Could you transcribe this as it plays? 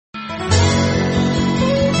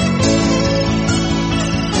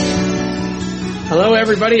Hello,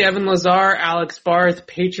 everybody. Evan Lazar, Alex Barth,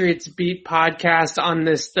 Patriots Beat podcast on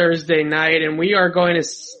this Thursday night, and we are going to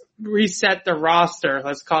reset the roster,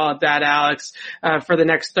 let's call it that, Alex, for the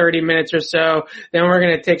next 30 minutes or so. Then we're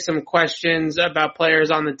going to take some questions about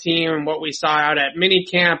players on the team and what we saw out at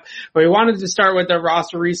minicamp. But we wanted to start with the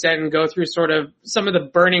roster reset and go through sort of some of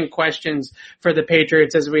the burning questions for the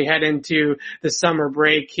Patriots as we head into the summer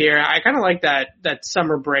break here. I kind of like that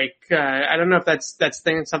summer break. I don't know if that's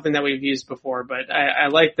something that we've used before, but I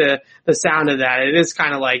like the sound of that. It is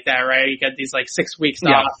kind of like that, right? You get these like 6 weeks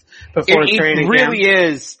off before training camp. It really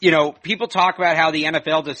is. You know, people talk about how the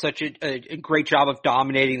NFL does such a great job of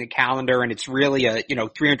dominating the calendar, and it's really a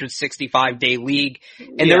 365-day league.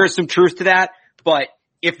 And there is some truth to that. But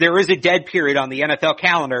if there is a dead period on the NFL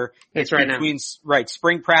calendar, it's right between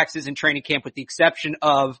spring practices and training camp, with the exception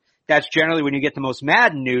of that's generally when you get the most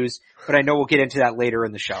Madden news, but I know we'll get into that later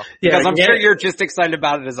in the show. Because I'm sure you're just excited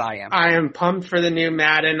about it as I am. I am pumped for the new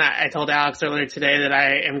Madden. I told Alex earlier today that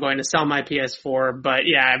I am going to sell my PS4, but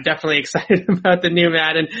yeah, I'm definitely excited about the new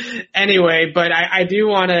Madden anyway. But I do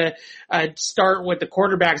want to start with the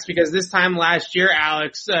quarterbacks, because this time last year,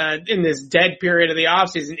 Alex, in this dead period of the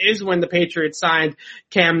offseason is when the Patriots signed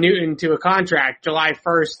Cam Newton to a contract, July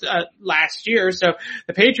 1st last year. So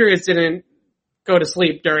the Patriots didn't go to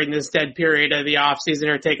sleep during this dead period of the offseason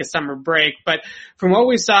or take a summer break. But from what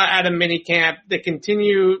we saw at a minicamp,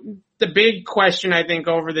 the big question, I think,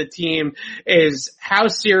 over the team is how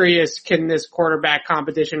serious can this quarterback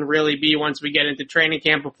competition really be once we get into training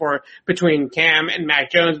camp between Cam and Mac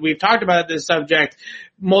Jones? We've talked about this subject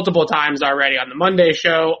multiple times already on the Monday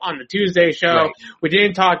show, on the Tuesday show. Right. We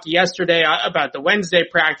didn't talk yesterday about the Wednesday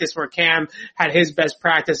practice where Cam had his best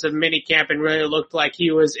practice of minicamp and really looked like he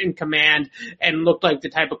was in command and looked like the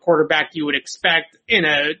type of quarterback you would expect in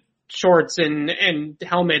a shorts and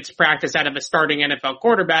helmets practice out of a starting NFL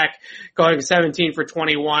quarterback, going 17 for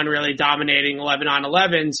 21, really dominating 11 on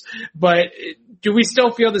 11s. But do we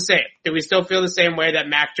still feel the same? Do we still feel the same way that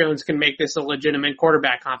Mac Jones can make this a legitimate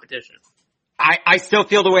quarterback competition? I still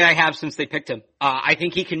feel the way I have since they picked him. I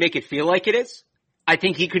think he can make it feel like it is. I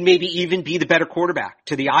think he could maybe even be the better quarterback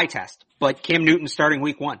to the eye test. But Cam Newton starting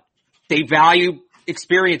week 1. They value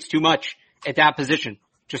experience too much at that position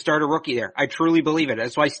to start a rookie there. I truly believe it.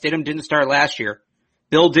 That's why Stidham didn't start last year.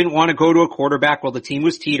 Bill didn't want to go to a quarterback while the team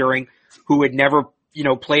was teetering, who had never,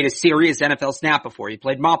 played a serious NFL snap before. He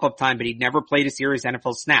played mop-up time, but he'd never played a serious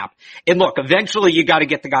NFL snap. And look, eventually you got to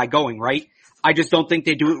get the guy going, right? I just don't think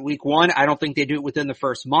they do it week 1. I don't think they do it within the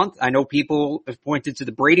first month. I know people have pointed to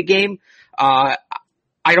the Brady game. I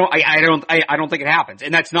don't think it happens.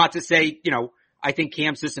 And that's not to say, I think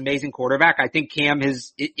Cam's this amazing quarterback. I think Cam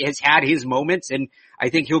has had his moments, and I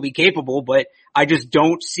think he'll be capable, but I just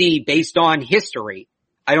don't see, based on history,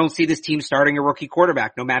 I don't see this team starting a rookie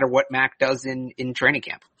quarterback no matter what Mac does in training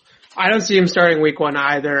camp. I don't see him starting week 1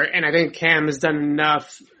 either, and I think Cam has done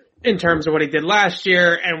enough in terms of what he did last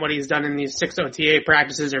year and what he's done in these 6 OTA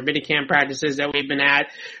practices or minicamp practices that we've been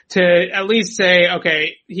to at least say,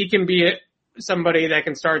 okay, he can be somebody that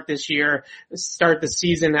can start this year, start the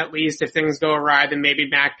season at least. If things go awry, then maybe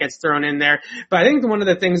Mac gets thrown in there. But I think one of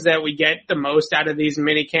the things that we get the most out of these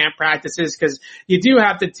mini camp practices, because you do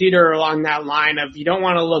have to teeter along that line of you don't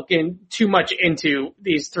want to look in too much into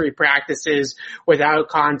these 3 practices without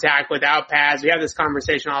contact, without pads. We have this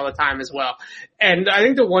conversation all the time as well. And I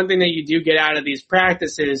think the one thing that you do get out of these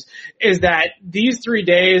practices is that these 3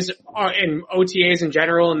 days in OTAs in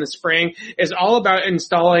general in the spring is all about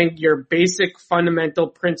installing your basic fundamental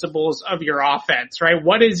principles of your offense, right?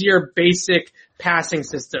 What is your basic passing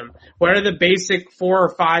system? What are the basic 4 or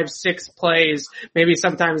 5, 6 plays, maybe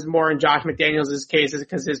sometimes more in Josh McDaniels' case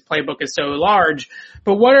because his playbook is so large,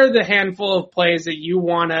 but what are the handful of plays that you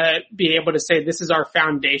want to be able to say, this is our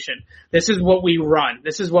foundation, this is what we run,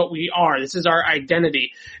 this is what we are, this is our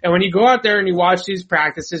identity? And when you go out there and you watch these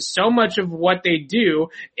practices, so much of what they do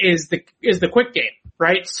is the quick game,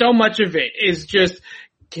 right? So much of it is just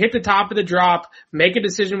hit the top of the drop, make a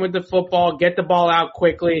decision with the football, get the ball out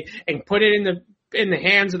quickly, and put it in the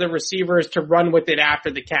hands of the receivers to run with it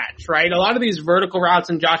after the catch, right? A lot of these vertical routes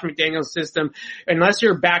in Josh McDaniels' system, unless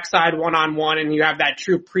you're backside one-on-one and you have that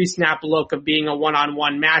true pre-snap look of being a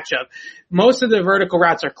one-on-one matchup, most of the vertical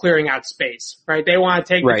routes are clearing out space, right? They want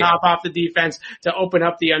to take the top off the defense to open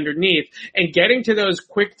up the underneath, and getting to those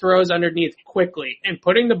quick throws underneath quickly and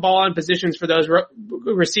putting the ball in positions for those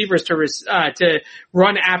receivers to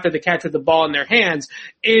run after the catch with the ball in their hands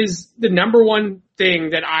is the number one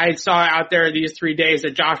thing that I saw out there these 3 days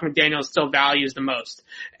that Josh McDaniels still values the most.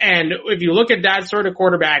 And if you look at that sort of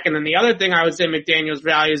quarterback, and then the other thing I would say McDaniels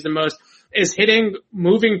values the most is hitting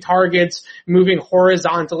moving targets, moving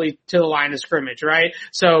horizontally to the line of scrimmage, right?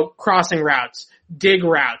 So crossing routes, dig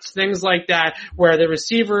routes, things like that, where the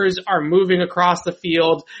receivers are moving across the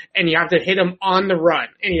field and you have to hit them on the run.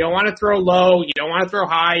 And you don't want to throw low, you don't want to throw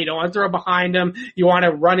high, you don't want to throw behind them, you want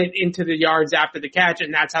to run it into the yards after the catch,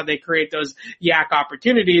 and that's how they create those yak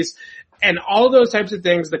opportunities. And all those types of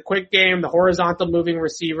things, the quick game, the horizontal moving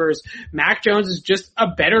receivers, Mac Jones is just a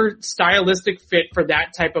better stylistic fit for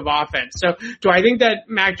that type of offense. So do I think that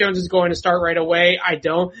Mac Jones is going to start right away? I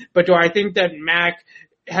don't. But do I think that Mac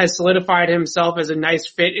has solidified himself as a nice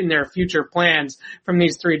fit in their future plans from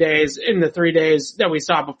these 3 days, in the 3 days that we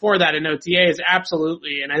saw before that in OTAs?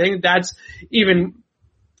 Absolutely. And I think that's even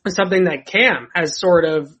something that Cam has sort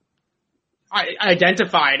of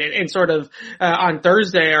identified and sort of on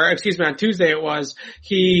Tuesday it was,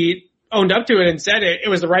 he owned up to it and said it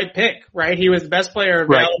was the right pick, right? He was the best player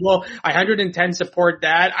available. Right. I 110 support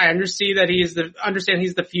that. I understand he's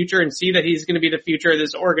the future and see that he's going to be the future of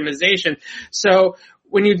this organization. So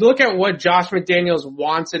when you look at what Josh McDaniels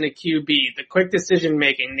wants in a QB, the quick decision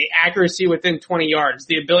making, the accuracy within 20 yards,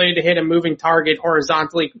 the ability to hit a moving target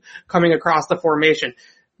horizontally coming across the formation,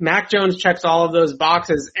 Mac Jones checks all of those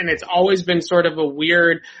boxes, and it's always been sort of a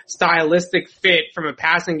weird stylistic fit from a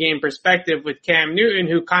passing game perspective with Cam Newton,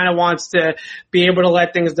 who kind of wants to be able to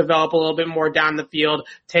let things develop a little bit more down the field,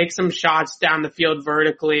 take some shots down the field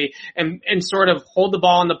vertically, and sort of hold the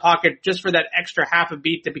ball in the pocket just for that extra half a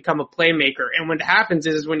beat to become a playmaker. And what happens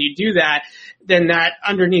is when you do that, then that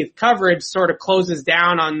underneath coverage sort of closes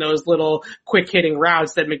down on those little quick hitting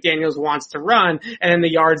routes that McDaniels wants to run, and then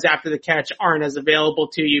the yards after the catch aren't as available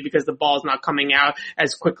to you because the ball's not coming out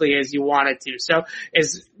as quickly as you want it to. So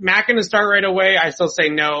is Mac going to start right away? I still say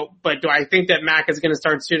no, but do I think that Mac is going to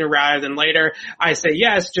start sooner rather than later? I say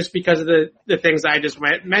yes, just because of the things I just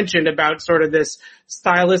mentioned about sort of this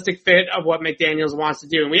stylistic fit of what McDaniels wants to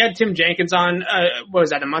do. And we had Tim Jenkins on, what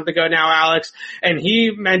was that, a month ago now, Alex? And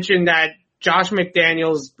he mentioned that Josh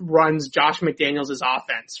McDaniels runs Josh McDaniels'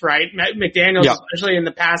 offense, right? McDaniels, especially in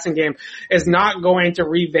the passing game, is not going to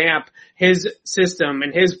revamp his system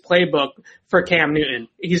and his playbook for Cam Newton.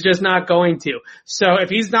 He's just not going to. So if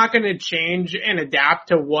he's not going to change and adapt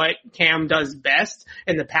to what Cam does best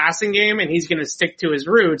in the passing game and he's going to stick to his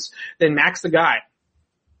roots, then Mac's the guy.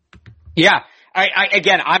 Yeah.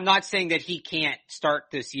 Again, I'm not saying that he can't start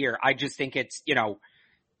this year. I just think it's,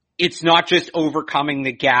 it's not just overcoming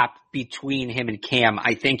the gap between him and Cam.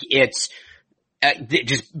 I think it's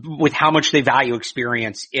just with how much they value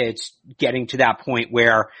experience, it's getting to that point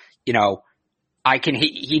where,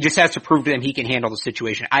 he just has to prove to them he can handle the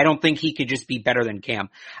situation. I don't think he could just be better than Cam.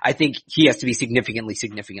 I think he has to be significantly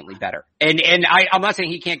better. And I'm not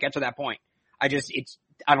saying he can't get to that point. I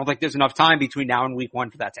don't think there's enough time between now and week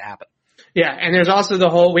 1 for that to happen. Yeah, and there's also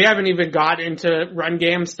we haven't even got into run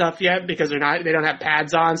game stuff yet because they don't have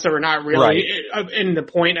pads on, so we're not really in the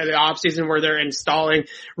point of the off season where they're installing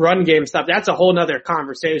run game stuff. That's a whole nother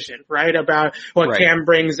conversation, right? About what Cam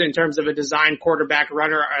brings in terms of a design quarterback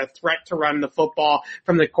runner, a threat to run the football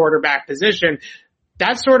from the quarterback position.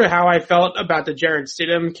 That's sort of how I felt about the Jarrett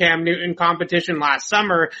Stidham Cam Newton competition last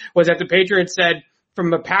summer, was that the Patriots said,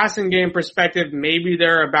 from a passing game perspective, maybe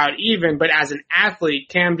they're about even, but as an athlete,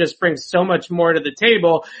 Cam just brings so much more to the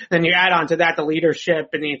table. Then you add on to that the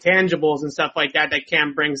leadership and the intangibles and stuff like that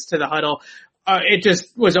Cam brings to the huddle. It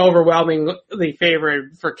just was overwhelmingly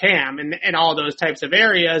favored for Cam in all those types of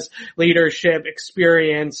areas: leadership,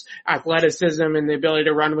 experience, athleticism, and the ability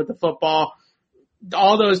to run with the football.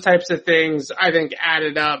 All those types of things, I think,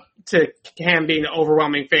 added up to Cam being the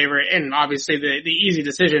overwhelming favorite, and obviously the easy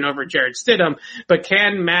decision over Jarrett Stidham. But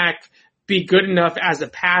can Mac be good enough as a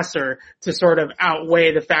passer to sort of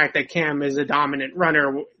outweigh the fact that Cam is a dominant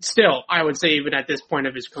runner still, I would say, even at this point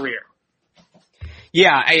of his career?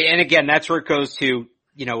 Yeah, and again, that's where it goes to,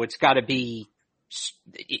 it's got to be,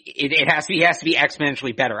 he has to be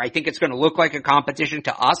exponentially better. I think it's going to look like a competition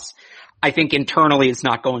to us. I think internally it's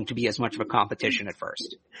not going to be as much of a competition at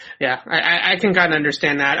first. Yeah, I can kind of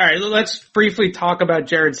understand that. All right, let's briefly talk about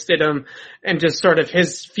Jarrett Stidham and just sort of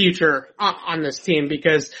his future on this team,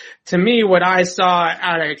 because to me, what I saw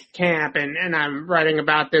out of camp, and I'm writing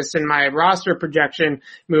about this in my roster projection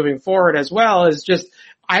moving forward as well, is just,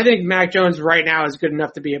 I think Mac Jones right now is good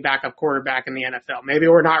enough to be a backup quarterback in the NFL. Maybe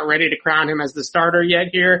we're not ready to crown him as the starter yet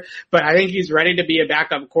here, but I think he's ready to be a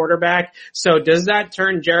backup quarterback. So does that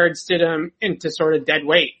turn Jarrett Stidham Stidham into sort of dead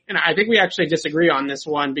weight. And I think we actually disagree on this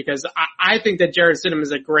one because I think that Jarrett Stidham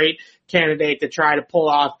is a great candidate to try to pull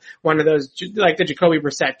off one of those, like the Jacoby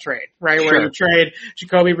Brissett trade, right? Sure. Where you trade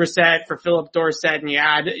Jacoby Brissett for Philip Dorsett and you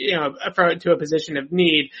add, to a position of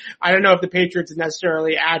need. I don't know if the Patriots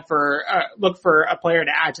necessarily look for a player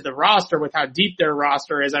to add to the roster with how deep their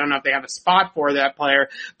roster is. I don't know if they have a spot for that player,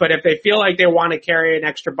 but if they feel like they want to carry an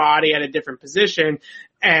extra body at a different position,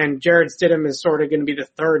 and Jarrett Stidham is sort of going to be the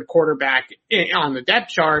third quarterback on the depth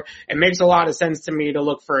chart, it makes a lot of sense to me to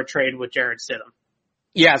look for a trade with Jarrett Stidham.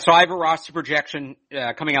 Yeah, so I have a roster projection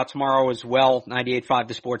coming out tomorrow as well,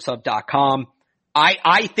 98.5thesportshub.com.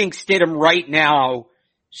 I think Stidham right now,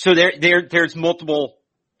 so there's multiple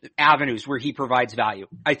avenues where he provides value.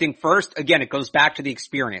 I think first, again, it goes back to the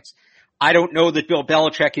experience. I don't know that Bill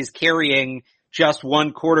Belichick is carrying just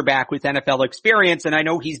one quarterback with NFL experience, and I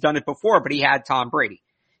know he's done it before, but he had Tom Brady.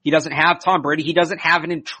 He doesn't have Tom Brady. He doesn't have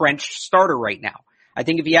an entrenched starter right now. I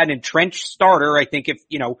think if he had an entrenched starter, I think if,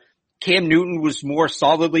 Cam Newton was more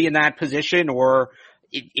solidly in that position, or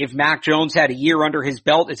if Mac Jones had a year under his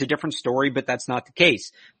belt, it's a different story, but that's not the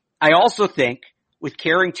case. I also think with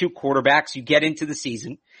carrying two quarterbacks, you get into the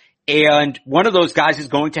season, and one of those guys is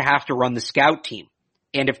going to have to run the scout team.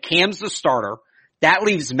 And if Cam's the starter, that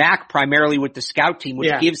leaves Mac primarily with the scout team,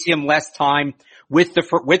 which gives him less time with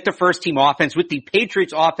the first team offense, with the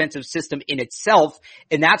Patriots offensive system in itself,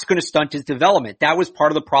 and that's going to stunt his development. That was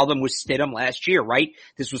part of the problem with Stidham last year, right?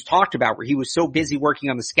 This was talked about where he was so busy working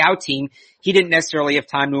on the scout team, he didn't necessarily have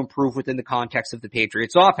time to improve within the context of the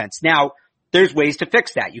Patriots offense. Now, there's ways to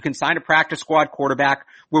fix that. You can sign a practice squad quarterback.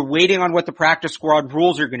 We're waiting on what the practice squad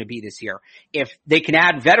rules are going to be this year. If they can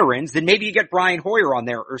add veterans, then maybe you get Brian Hoyer on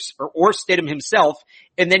there or Stidham himself,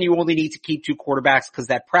 and then you only need to keep two quarterbacks because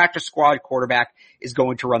that practice squad quarterback is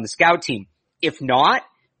going to run the scout team. If not,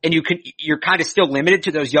 and you're kind of still limited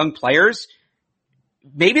to those young players,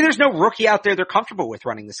 maybe there's no rookie out there they're comfortable with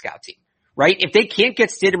running the scout team. Right? If they can't get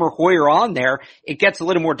Stidham or Hoyer on there, it gets a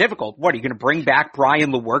little more difficult. What, are you going to bring back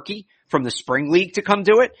Brian Lewerke from the spring league to come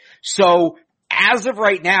do it? So as of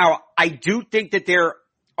right now, I do think that there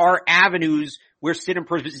are avenues where Stidham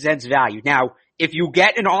presents value. Now, if you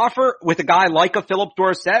get an offer with a guy like a Philip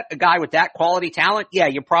Dorsett, a guy with that quality talent, yeah,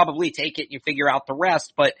 you probably take it and you figure out the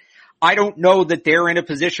rest. But I don't know that they're in a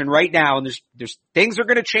position right now, and there's things are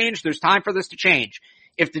going to change. There's time for this to change.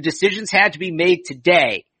 If the decisions had to be made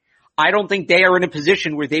today, I don't think they are in a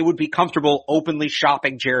position where they would be comfortable openly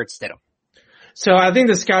shopping Jarrett Stidham. So I think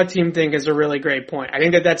the scout team thing is a really great point. I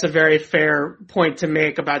think that that's a very fair point to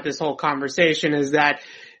make about this whole conversation, is that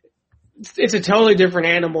it's a totally different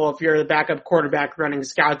animal if you're the backup quarterback running a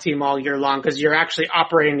scout team all year long, because you're actually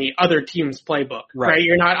operating the other team's playbook, right?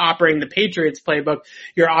 You're not operating the Patriots playbook.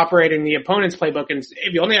 You're operating the opponent's playbook. And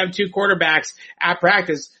if you only have two quarterbacks at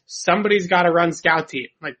practice, somebody's got to run scout team.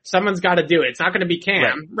 Like, someone's got to do it. It's not going to be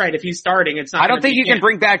Cam, right? If he's starting, it's not. I don't think you can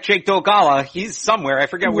bring back Jake Dolgala. He's somewhere. I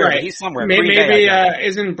forget where, but he's somewhere. Maybe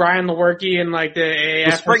isn't Brian Lewerke in like the AAF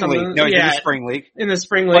the spring league? No, he's in the spring league. In the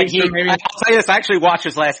spring league. So maybe... I'll tell you this. I actually watched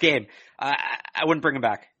his last game. I wouldn't bring him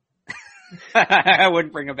back. I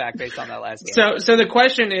wouldn't bring him back based on that last game. So the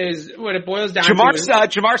question is, what it boils down to is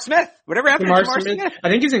Jamar Smith. Whatever happened to Jamar Smith? I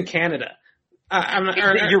think he's in Canada.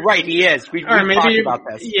 You're right, he is. We've talked about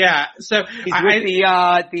this. Yeah, so he's with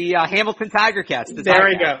the Hamilton Tiger Cats. There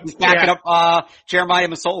we go. He's backing up Jeremiah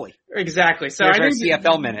Masoli. Exactly. So there's I think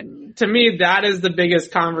CFL minute. To me, that is the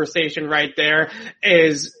biggest conversation right there.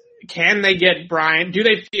 Is, can they get Brian? Do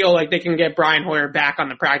they feel like they can get Brian Hoyer back on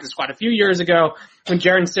the practice squad? A few years ago, when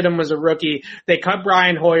Jarrett Stidham was a rookie, they cut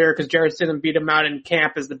Brian Hoyer because Jarrett Stidham beat him out in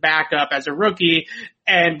camp as the backup as a rookie,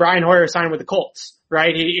 and Brian Hoyer signed with the Colts.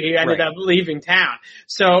 Right? He ended up leaving town.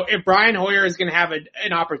 So if Brian Hoyer is going to have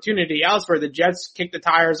an opportunity elsewhere, the Jets kicked the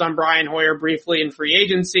tires on Brian Hoyer briefly in free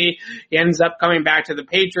agency. He ends up coming back to the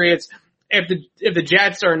Patriots. If the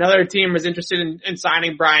Jets or another team is interested in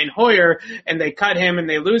signing Brian Hoyer and they cut him and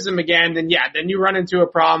they lose him again, then you run into a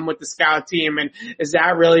problem with the scout team. And is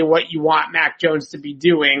that really what you want Mac Jones to be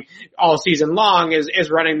doing all season long, is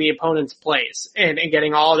running the opponent's plays and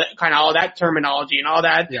getting all that terminology and all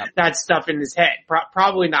that stuff in his head?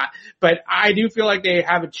 Probably not. But I do feel like they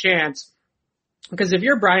have a chance. Because if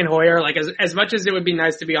you're Brian Hoyer, like as much as it would be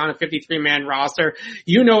nice to be on a 53-man roster,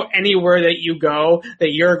 anywhere that you go that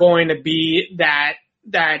you're going to be that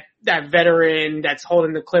veteran that's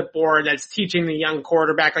holding the clipboard, that's teaching the young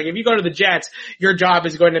quarterback. Like, if you go to the Jets, your job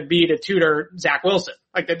is going to be to tutor Zach Wilson.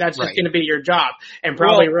 Like, that's just going to be your job, and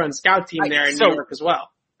probably run scout team there in New York as well.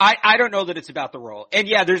 I don't know that it's about the role. And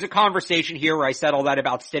yeah, there's a conversation here where I said all that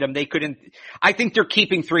about Stidham. I think they're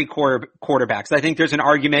keeping 3 quarterbacks. I think there's an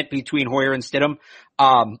argument between Hoyer and Stidham.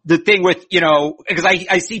 The thing with, because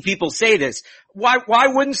I see people say this, why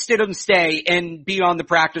wouldn't Stidham stay and be on the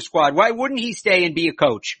practice squad? Why wouldn't he stay and be a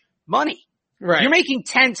coach? Money. Right. You're making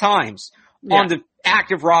 10 times on the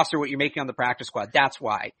active roster what you're making on the practice squad. That's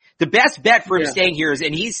why. The best bet for him staying here is,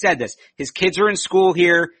 and he's said this, his kids are in school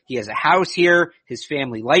here, he has a house here, his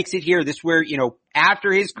family likes it here. This is where,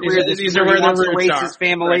 after his career, these are where he wants the to roots raise are. his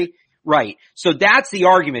family. Right. So that's the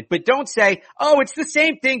argument. But don't say, oh, it's the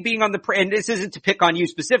same thing being on and this isn't to pick on you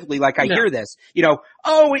specifically, like I hear this.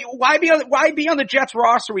 Why be on the Jets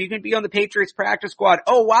roster where you can be on the Patriots practice squad?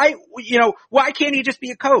 Oh, why can't he just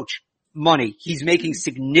be a coach? Money. He's making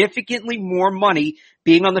significantly more money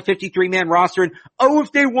being on the 53-man roster. And,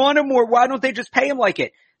 if they want him more, why don't they just pay him like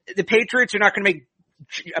it? The Patriots are not going to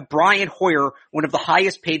make Brian Hoyer one of the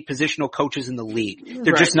highest paid positional coaches in the league.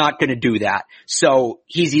 They're just not going to do that. So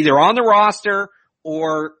he's either on the roster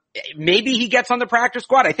or maybe he gets on the practice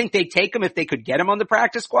squad. I think they'd take him if they could get him on the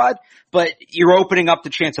practice squad, but you're opening up the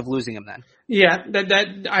chance of losing him then. Yeah,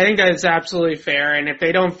 I think that's absolutely fair. And if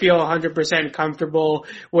they don't feel 100% comfortable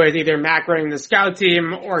with either Mac running the scout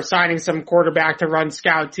team or signing some quarterback to run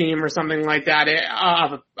scout team or something like that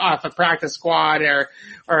off a practice squad or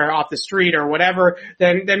off the street or whatever,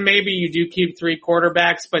 then maybe you do keep 3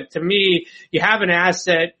 quarterbacks. But to me, you have an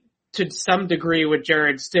asset to some degree with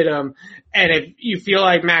Jarrett Stidham. And if you feel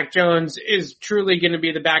like Mac Jones is truly going to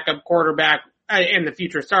be the backup quarterback and the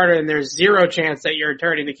future starter, and there's zero chance that you're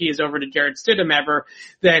turning the keys over to Jarrett Stidham ever,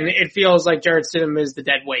 then it feels like Jarrett Stidham is the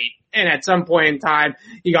dead weight. And at some point in time,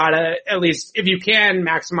 you gotta, at least if you can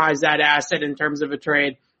maximize that asset in terms of a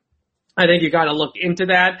trade, I think you gotta look into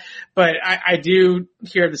that. But I do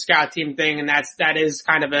hear the scout team thing, and that is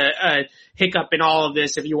kind of a hiccup in all of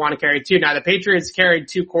this if you want to carry 2. Now the Patriots carried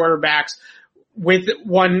 2 quarterbacks with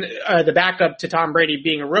one, the backup to Tom Brady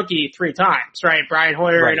being a rookie 3 times, right? Brian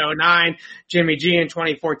Hoyer in 2009, Jimmy G in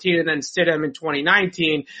 2014, and then Stidham in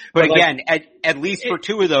 2019. But again, at least for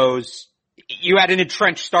 2 of those, you had an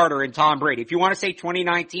entrenched starter in Tom Brady. If you want to say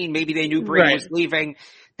 2019, maybe they knew Brady was leaving.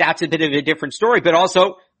 That's a bit of a different story. But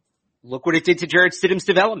also, look what it did to Jarrett Stidham's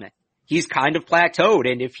development. He's kind of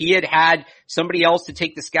plateaued. And if he had somebody else to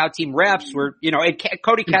take the scout team reps where,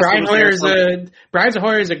 Cody Kessler Brian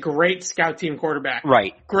Hoyer is a great scout team quarterback.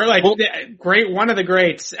 Right. Great, one of the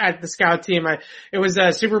greats at the scout team. It was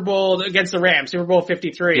a Super Bowl against the Rams, Super Bowl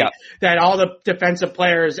 53, that all the defensive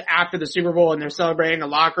players after the Super Bowl and they're celebrating in the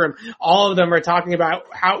locker room, all of them are talking about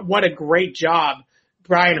what a great job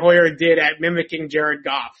Brian Hoyer did at mimicking Jared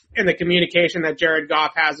Goff and the communication that Jared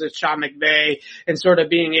Goff has with Sean McVay and sort of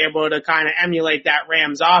being able to kind of emulate that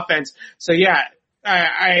Rams offense. So yeah,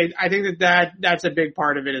 I think that's a big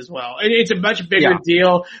part of it as well. It's a much bigger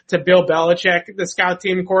deal to Bill Belichick, the scout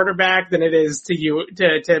team quarterback, than it is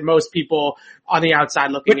to most people on the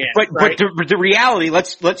outside looking in. But the reality,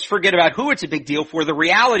 let's forget about who it's a big deal for. The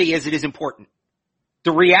reality is it is important.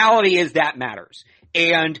 The reality is that matters.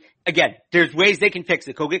 And again, there's ways they can fix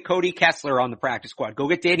it. Go get Cody Kessler on the practice squad. Go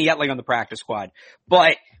get Danny Etling on the practice squad.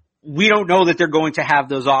 But we don't know that they're going to have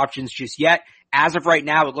those options just yet. As of right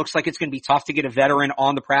now, it looks like it's going to be tough to get a veteran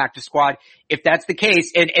on the practice squad. If that's the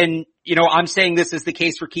case, and I'm saying this is the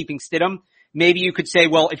case for keeping Stidham, maybe you could say,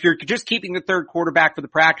 well, if you're just keeping the 3rd quarterback for the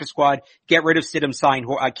practice squad, get rid of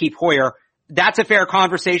Stidham, keep Hoyer. That's a fair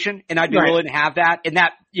conversation, and I'd be willing to have that. And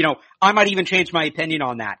that, I might even change my opinion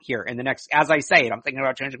on that here in the next, as I say it, I'm thinking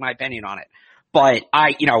about changing my opinion on it. But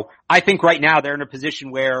I think right now they're in a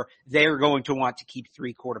position where they're going to want to keep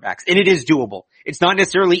 3 quarterbacks. And it is doable. It's not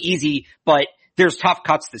necessarily easy, but there's tough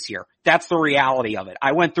cuts this year. That's the reality of it.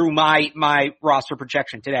 I went through my roster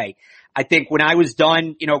projection today. I think when I was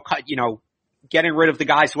done, getting rid of the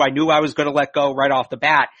guys who I knew I was going to let go right off the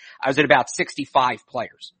bat, I was at about 65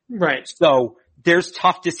 players. Right. So there's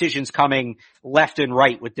tough decisions coming left and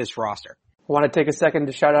right with this roster. I want to take a second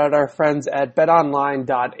to shout out our friends at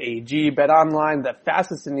betonline.ag. BetOnline, the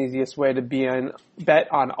fastest and easiest way to bet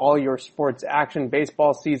on all your sports action.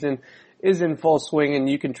 Baseball season is in full swing, and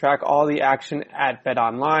you can track all the action at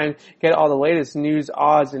BetOnline. Get all the latest news,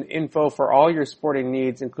 odds, and info for all your sporting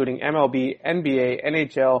needs, including MLB, NBA,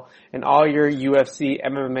 NHL, and all your UFC,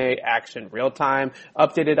 MMA action. Real-time,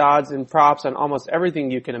 updated odds and props on almost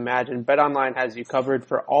everything you can imagine. BetOnline has you covered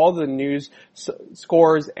for all the news,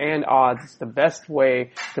 scores, and odds. It's the best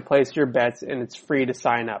way to place your bets, and it's free to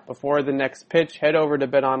sign up. Before the next pitch, head over to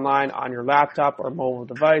BetOnline on your laptop or mobile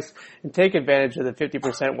device and take advantage of the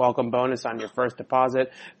 50% welcome bonus bonus on your first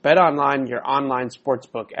deposit. BetOnline, your online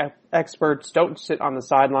sportsbook experts. Don't sit on the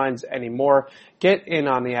sidelines anymore. Get in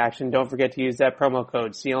on the action. Don't forget to use that promo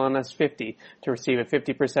code CLNS50 to receive a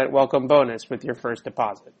 50% welcome bonus with your first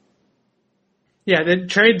deposit. Yeah, the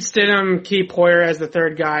trade Stidham, keep Hoyer as the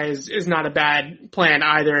third guy is not a bad plan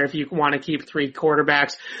either if you want to keep three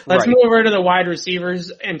quarterbacks. Let's move over to the wide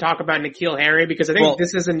receivers and talk about N'Keal Harry, because I think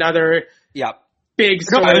this is another big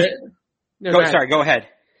story. Go ahead.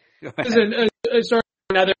 This is sort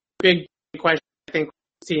of another big question I think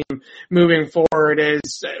team moving forward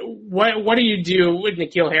is what do you do with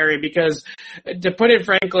N'Keal Harry? Because to put it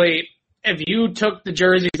frankly, if you took the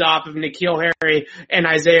jerseys off of N'Keal Harry and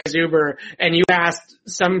Isaiah Zuber and you asked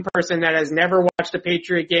some person that has never watched a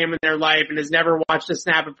Patriot game in their life and has never watched a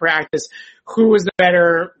snap of practice, who was the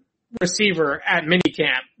better receiver at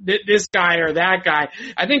minicamp, this guy or that guy,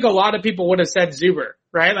 I think a lot of people would have said Zuber,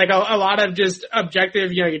 right? Like a lot of just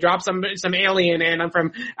objective, you drop some alien in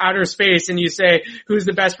from outer space and you say, who's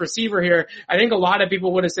the best receiver here? I think a lot of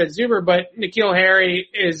people would have said Zuber, but N'Keal Harry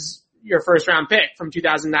is your first round pick from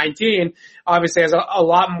 2019, obviously has a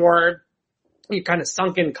lot more kind of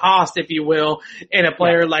sunken cost, if you will, in a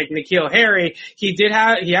player like N'Keal Harry. He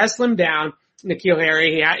has slimmed down. N'Keal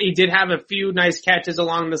Harry, he did have a few nice catches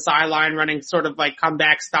along the sideline, running sort of like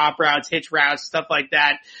comeback stop routes, hitch routes, stuff like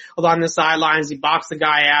that along the sidelines. He boxed the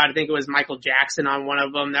guy out. I think it was Michael Jackson on one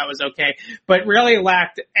of them. That was okay, but really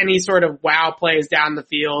lacked any sort of wow plays down the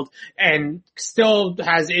field and still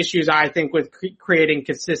has issues, I think, with creating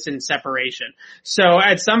consistent separation. So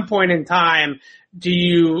at some point in time, do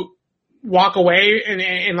you walk away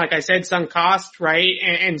and like I said, sunk cost, right?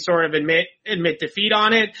 And sort of admit defeat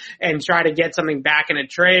on it and try to get something back in a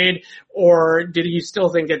trade? Or do you still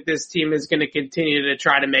think that this team is going to continue to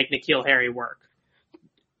try to make N'Keal Harry work?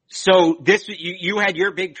 So you had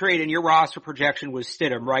your big trade and your roster projection was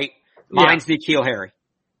Stidham, right? Mine's N'Keal Harry.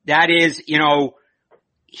 That is,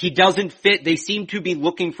 he doesn't fit. They seem to be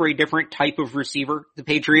looking for a different type of receiver, the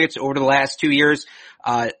Patriots, over the last 2 years.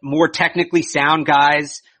 More technically sound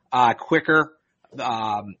guys, quicker,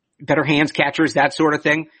 better hands catchers, that sort of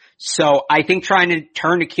thing. So I think trying to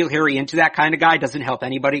turn N'Keal Harry into that kind of guy doesn't help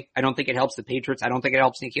anybody. I don't think it helps the Patriots. I don't think it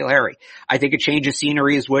helps N'Keal Harry. I think a change of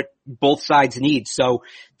scenery is what both sides need. So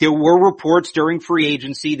there were reports during free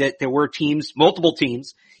agency that there were multiple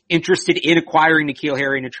teams interested in acquiring N'Keal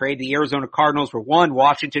Harry in a trade. The Arizona Cardinals were one,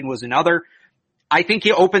 Washington was another. I think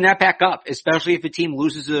you open that back up, especially if a team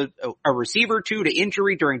loses a receiver or two to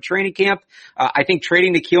injury during training camp. I think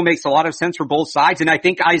trading N'Keal makes a lot of sense for both sides, and I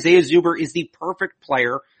think Isaiah Zuber is the perfect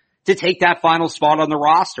player to take that final spot on the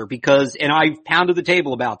roster because, and I've pounded the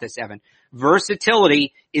table about this, Evan,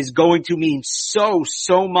 versatility is going to mean so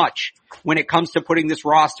much when it comes to putting this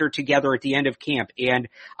roster together at the end of camp. And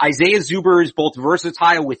Isaiah Zuber is both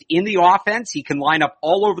versatile within the offense. He can line up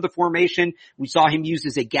all over the formation. We saw him used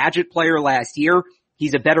as a gadget player last year.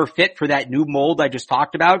 He's a better fit for that new mold I just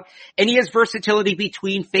talked about. And he has versatility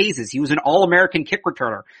between phases. He was an All-American kick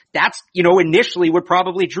returner. That's, initially what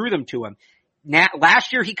probably drew them to him. Now,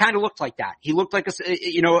 last year he kind of looked like that. He looked like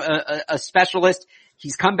a specialist.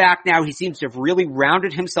 He's come back now. He seems to have really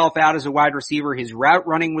rounded himself out as a wide receiver. His route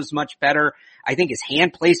running was much better. I think his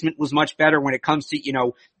hand placement was much better when it comes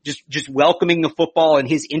to, just welcoming the football and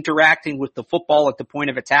his interacting with the football at the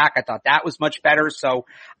point of attack. I thought that was much better. So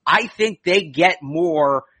I think they get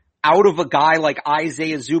more out of a guy like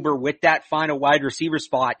Isaiah Zuber with that final wide receiver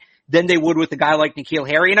spot than they would with a guy like N'Keal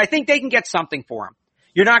Harry. And I think they can get something for him.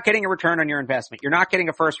 You're not getting a return on your investment. You're not getting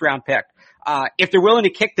a first round pick. If they're willing to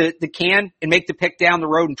kick the can and make the pick down the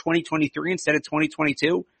road in 2023 instead of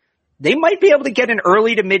 2022, they might be able to get an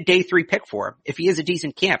early to mid day 3 pick for him if he is a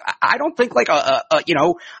decent camp. I don't think like a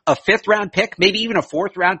 5th round pick, maybe even a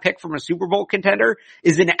 4th round pick from a Super Bowl contender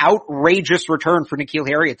is an outrageous return for N'Keal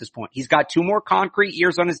Harry at this point. He's got 2 more concrete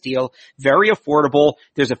years on his deal, very affordable.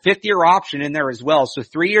 There's a 5th year option in there as well. So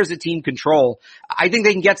 3 years of team control. I think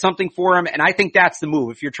they can get something for him. And I think that's the move.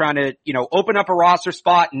 If you're trying to, open up a roster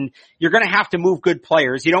spot and you're going to have to move good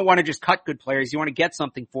players. You don't want to just cut good players. You want to get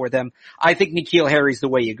something for them. I think N'Keal Harry's the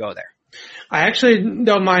way you go there. I actually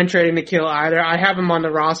don't mind trading N'Keal either. I have him on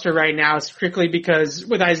the roster right now strictly because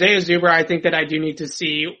with Isaiah Zuber, I think that I do need to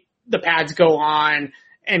see the pads go on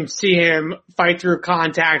and see him fight through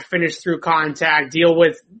contact, finish through contact, deal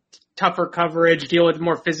with tougher coverage, deal with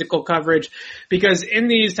more physical coverage, because in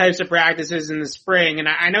these types of practices in the spring, and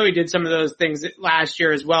I know he did some of those things last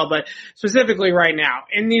year as well, but specifically right now,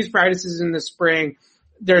 in these practices in the spring,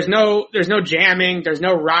 there's no jamming, there's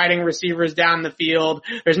no riding receivers down the field,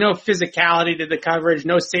 there's no physicality to the coverage,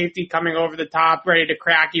 no safety coming over the top, ready to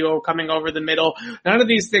crack you or coming over the middle. None of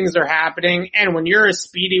these things are happening. And when you're a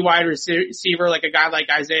speedy wide receiver like a guy like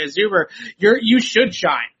Isaiah Zuber, you should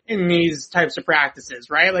shine in these types of practices,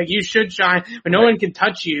 right? Like you should shine, but no one can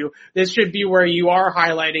touch you. This should be where you are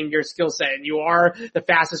highlighting your skill set and you are the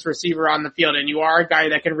fastest receiver on the field and you are a guy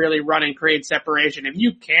that can really run and create separation.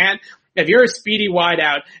 If you're a speedy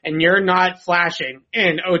wideout and you're not flashing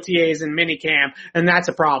in OTAs and minicamp, then that's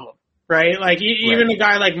a problem, right? Like even a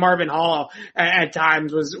guy like Marvin Hall at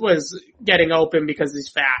times was getting open because he's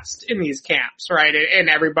fast in these camps, right? And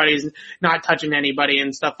everybody's not touching anybody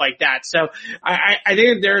and stuff like that. So I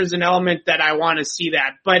think there's an element that I want to see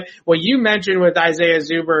that. But what you mentioned with Isaiah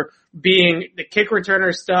Zuber being the kick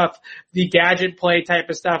returner stuff, the gadget play type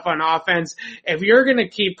of stuff on offense, if you're going to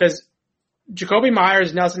keep, because Jakobi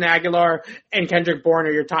Meyers, Nelson Aguilar, and Kendrick Bourne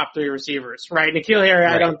are your top three receivers, right? N'Keal Harry,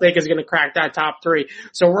 I don't think is going to crack that top three.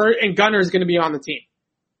 And Gunner is going to be on the team.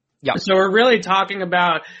 Yeah. So we're really talking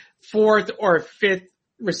about fourth or fifth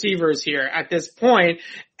receivers here at this point.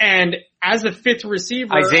 And as a fifth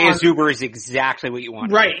receiver, Isaiah Zuber is exactly what you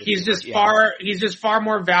want. Right. He's just far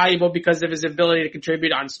more valuable because of his ability to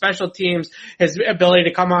contribute on special teams, his ability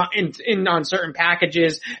to come out in on certain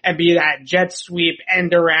packages and be that jet sweep,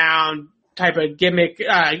 end around type of gimmick,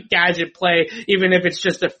 gadget play, even if it's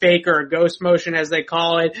just a fake or a ghost motion as they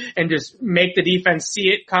call it, and just make the defense see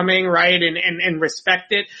it coming, right, and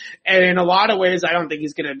respect it. And in a lot of ways, I don't think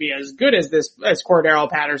he's going to be as good as Cordarrelle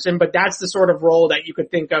Patterson, but that's the sort of role that you could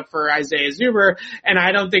think of for Isaiah Zuber. And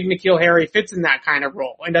I don't think N'Keal Harry fits in that kind of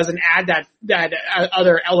role and doesn't add that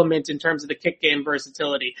other element in terms of the kick game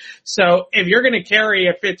versatility. So if you're going to carry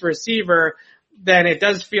a fifth receiver, then it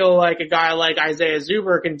does feel like a guy like Isaiah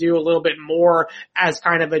Zuber can do a little bit more as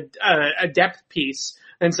kind of a depth piece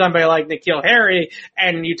than somebody like N'Keal Harry.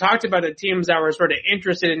 And you talked about the teams that were sort of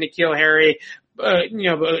interested in N'Keal Harry,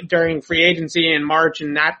 during free agency in March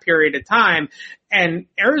and that period of time. And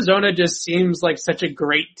Arizona just seems like such a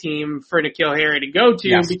great team for N'Keal Harry to go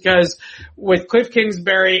to because with Cliff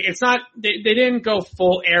Kingsbury, it's not, they didn't go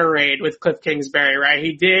full air raid with Cliff Kingsbury, right?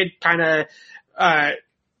 He did kind of,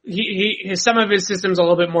 some of his system's a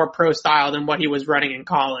little bit more pro style than what he was running in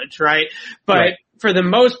college, right? But for the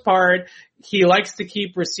most part, he likes to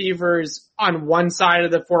keep receivers on one side of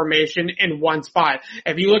the formation in one spot.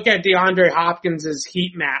 If you look at DeAndre Hopkins'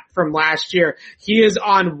 heat map from last year, he is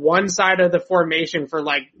on one side of the formation for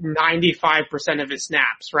like 95% of his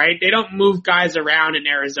snaps, right? They don't move guys around in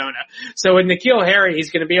Arizona. So with N'Keal Harry, he's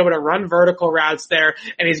going to be able to run vertical routes there,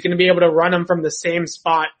 and he's going to be able to run them from the same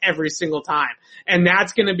spot every single time. And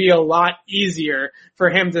that's going to be a lot easier for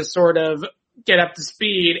him to sort of get up to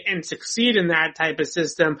speed and succeed in that type of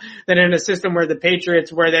system than in a system where the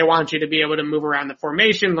Patriots, where they want you to be able to move around the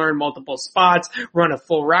formation, learn multiple spots, run a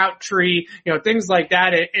full route tree, things like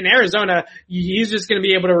that. In Arizona, he's just going to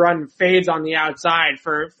be able to run fades on the outside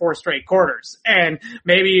for 4 straight quarters. And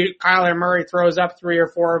maybe Kyler Murray throws up 3 or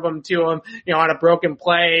 4 of them to him, on a broken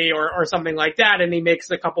play or something like that, and he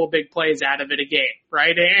makes a couple of big plays out of it a game,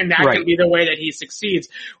 right? And that can be the way that he succeeds.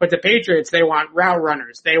 With the Patriots, they want route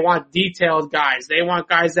runners. They want detailed guys. They want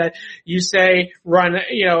guys that you say run,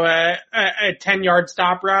 a 10-yard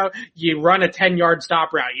stop route. You run a 10-yard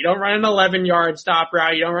stop route. You don't run an 11-yard stop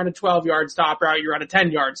route. You don't run a 12-yard stop route. You run a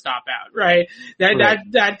 10-yard stop out, right?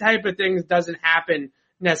 That type of thing doesn't happen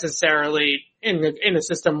necessarily in a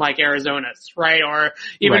system like Arizona's, right? Or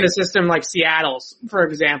even a system like Seattle's, for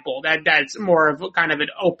example, that's more of kind of an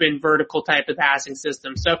open vertical type of passing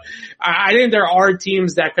system. So I think there are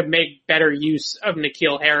teams that could make better use of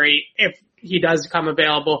N'Keal Harry if he does come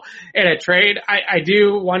available in a trade. I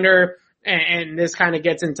do wonder, and this kind of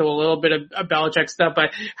gets into a little bit of Belichick stuff, but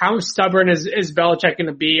how stubborn is Belichick going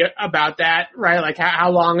to be about that, right? Like how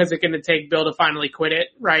long is it going to take Bill to finally quit it,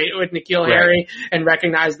 right? With N'Keal Harry and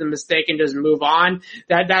recognize the mistake and just move on.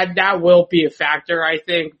 That will be a factor, I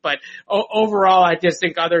think. But overall, I just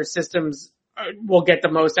think other systems will get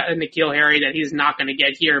the most out of N'Keal Harry that he's not going to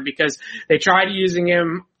get here because they tried using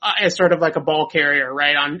him as sort of like a ball carrier,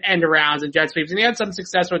 right, on end arounds and jet sweeps. And he had some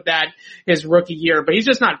success with that his rookie year, but he's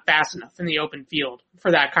just not fast enough in the open field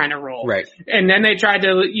for that kind of role. Right. And then they tried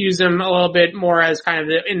to use him a little bit more as kind of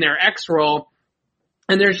in their X role.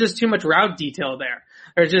 And there's just too much route detail there.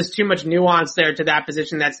 There's just too much nuance there to that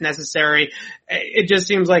position that's necessary. It just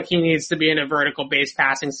seems like he needs to be in a vertical based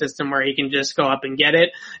passing system where he can just go up and get it.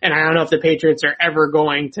 And I don't know if the Patriots are ever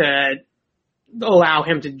going to allow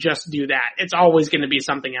him to just do that. It's always going to be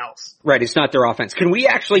something else. Right. It's not their offense. Can we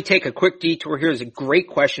actually take a quick detour here? There's a great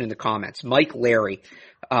question in the comments. Mike Larry,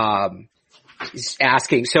 is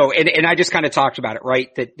asking. So, and I just kind of talked about it,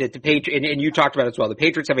 right? That the Patriots, and you talked about it as well. The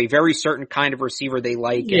Patriots have a very certain kind of receiver they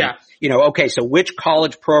like. And, Yeah. Okay, so which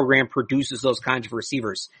college program produces those kinds of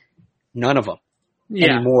receivers? None of them.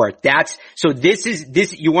 Anymore.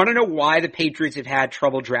 You want to know why the Patriots have had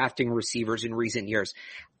trouble drafting receivers in recent years?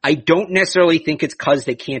 I don't necessarily think it's because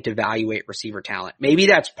they can't evaluate receiver talent. Maybe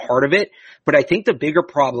that's part of it, but I think the bigger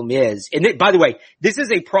problem is, by the way, this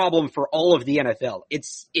is a problem for all of the NFL.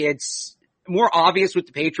 It's more obvious with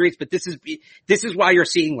the Patriots, but this is why you're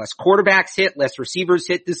seeing less quarterbacks hit, less receivers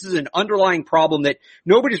hit. This is an underlying problem that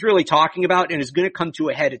nobody's really talking about and is going to come to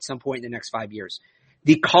a head at some point in the next 5 years.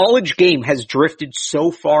 The college game has drifted so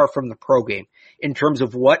far from the pro game in terms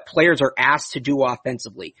of what players are asked to do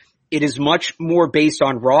offensively. It is much more based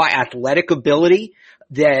on raw athletic ability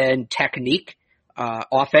than technique,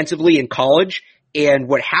 offensively in college. And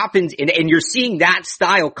what happens, and you're seeing that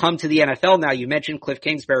style come to the NFL now. You mentioned Cliff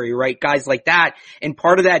Kingsbury, right? Guys like that. And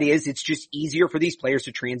part of that is it's just easier for these players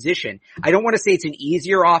to transition. I don't want to say it's an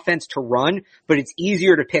easier offense to run, but it's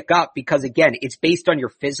easier to pick up because again, it's based on your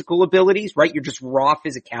physical abilities, right? You're just raw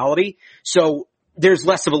physicality. So there's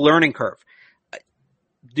less of a learning curve.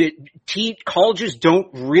 Colleges don't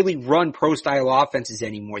really run pro-style offenses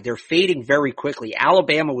anymore. They're fading very quickly.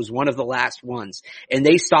 Alabama was one of the last ones, and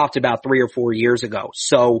they stopped about 3 or 4 years ago.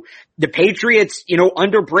 So the Patriots,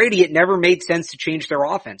 under Brady, it never made sense to change their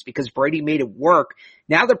offense because Brady made it work.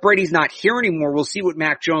 Now that Brady's not here anymore, we'll see what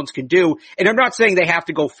Mac Jones can do. And I'm not saying they have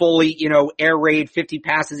to go fully, air raid, 50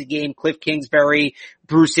 passes a game, Cliff Kingsbury,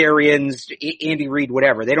 Bruce Arians, Andy Reid,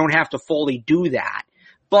 whatever. They don't have to fully do that.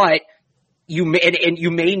 But you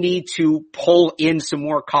may need to pull in some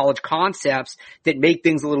more college concepts that make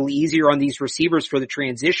things a little easier on these receivers for the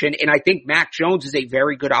transition. And I think Mac Jones is a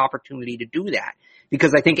very good opportunity to do that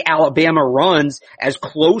because I think Alabama runs as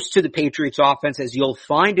close to the Patriots offense as you'll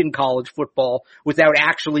find in college football without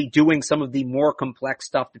actually doing some of the more complex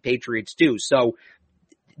stuff the Patriots do. So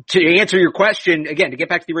to answer your question, again, to get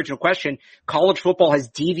back to the original question, college football has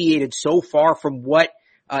deviated so far from what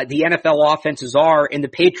the NFL offenses are, and the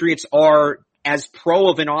Patriots are as pro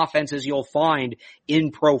of an offense as you'll find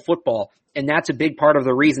in pro football. And that's a big part of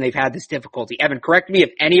the reason they've had this difficulty. Evan, correct me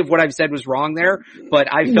if any of what I've said was wrong there, but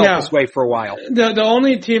I've felt this way for a while. The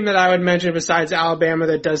only team that I would mention besides Alabama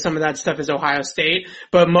that does some of that stuff is Ohio State.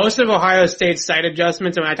 But most of Ohio State's site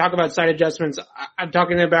adjustments, and when I talk about site adjustments, I'm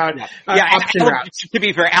talking about option routes. To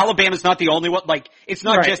be fair, Alabama's not the only one. It's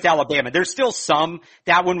not just Alabama. There's still some.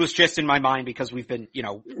 That one was just in my mind because we've been,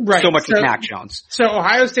 so much with Mac Jones. So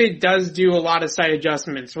Ohio State does do a lot of site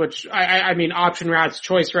adjustments, which I mean option routes,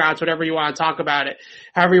 choice routes, whatever you want to talk about it,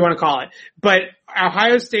 however you want to call it. But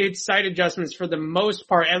Ohio State's site adjustments for the most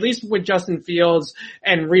part, at least with Justin Fields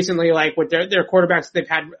and recently with their quarterbacks they've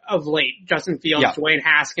had of late, Justin Fields, Dwayne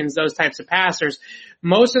Haskins, those types of passers,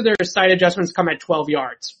 most of their site adjustments come at 12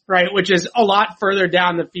 yards, right? Which is a lot further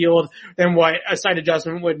down the field than what a site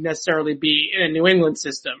adjustment would necessarily be in a New England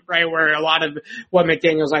system, right? Where a lot of what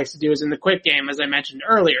McDaniels likes to do is in the quick game, as I mentioned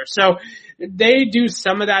earlier. So they do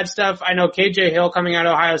some of that stuff. I know KJ Hill coming out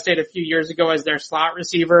of Ohio State a few years ago as their slot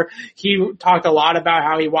receiver, he talked a lot about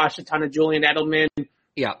how he watched a ton of Julian Edelman.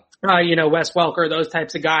 Yeah. Wes Welker, those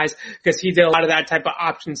types of guys, because he did a lot of that type of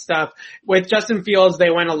option stuff. With Justin Fields,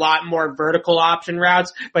 they went a lot more vertical option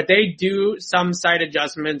routes, but they do some site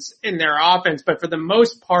adjustments in their offense. But for the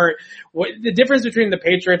most part, the difference between the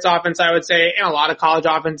Patriots offense, I would say, and a lot of college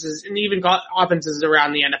offenses, and even offenses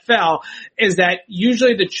around the NFL, is that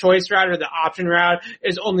usually the choice route or the option route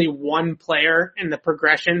is only one player in the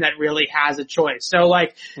progression that really has a choice. So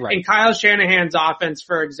in Kyle Shanahan's offense,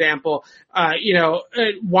 for example,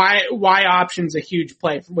 why option's a huge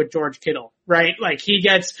play with George Kittle, right? He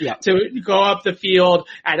gets to go up the field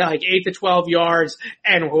at 8 to 12 yards,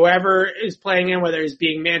 and whoever is playing in, whether he's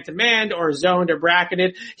being man-to-man or zoned or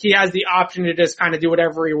bracketed, he has the option to just kind of do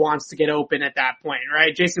whatever he wants to get open at that point,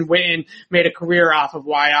 right? Jason Witten made a career off of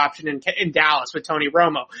Y option in Dallas with Tony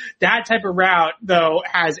Romo. That type of route, though,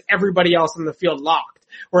 has everybody else on the field locked.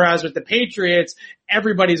 Whereas with the Patriots,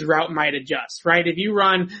 everybody's route might adjust, right? If you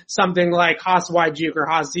run something like Haas Y juke or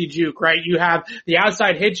Haas Z juke, right, you have the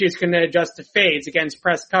outside hitches can adjust to fades against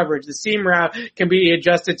press coverage. The seam route can be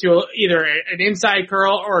adjusted to either an inside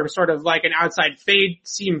curl or sort of like an outside fade,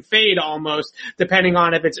 seam fade almost, depending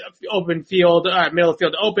on if it's open field, middle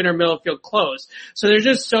field open or middle field closed. So there's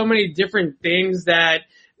just so many different things that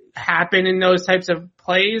happen in those types of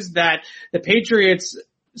plays that the Patriots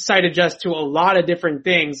site adjust to a lot of different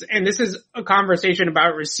things. And this is a conversation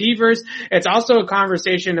about receivers. It's also a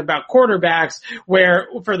conversation about quarterbacks where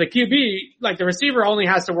for the QB, like the receiver only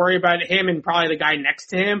has to worry about him and probably the guy next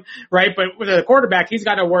to him, right? But with the quarterback, he's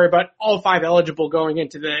got to worry about all 5 eligible going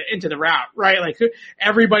into the route, right? Like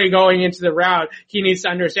everybody going into the route, he needs to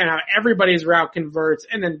understand how everybody's route converts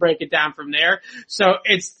and then break it down from there. So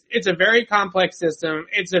it's a very complex system.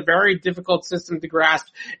 It's a very difficult system to grasp.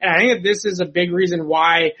 And I think that this is a big reason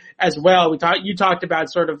why as well. You talked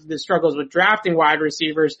about sort of the struggles with drafting wide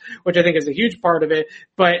receivers, which I think is a huge part of it.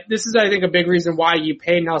 But this is, I think, a big reason why you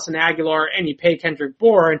pay Nelson Aguilar and you pay Kendrick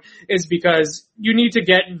Bourne is because you need to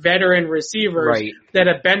get veteran receivers that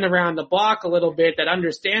have been around the block a little bit, that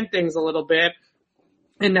understand things a little bit.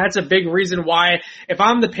 And that's a big reason why if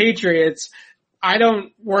I'm the Patriots, I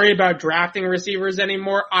don't worry about drafting receivers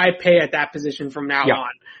anymore. I pay at that position from now on,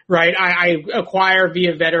 right? I acquire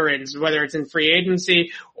via veterans, whether it's in free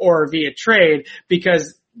agency or via trade,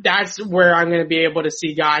 because that's where I'm going to be able to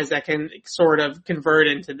see guys that can sort of convert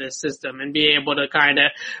into this system and be able to kind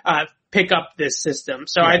of, pick up this system.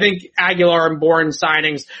 So I think Aguilar and Bourne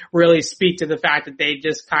signings really speak to the fact that they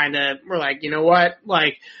just kind of were like, you know what,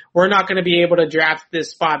 like we're not going to be able to draft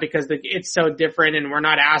this spot because it's so different and we're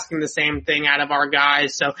not asking the same thing out of our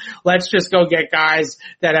guys. So let's just go get guys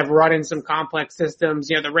that have run in some complex systems.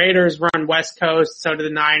 You know, the Raiders run West Coast, so do the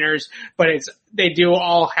Niners, but they do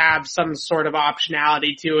all have some sort of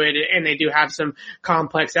optionality to it and they do have some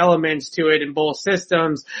complex elements to it in both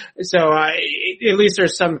systems. So, at least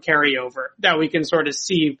there's some carryover that we can sort of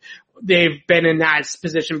see. They've been in that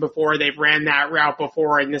position before. They've ran that route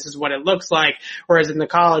before, and this is what it looks like. Whereas in the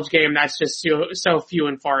college game, that's just so few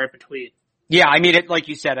and far in between. Yeah, I mean, like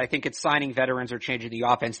you said, I think it's signing veterans or changing the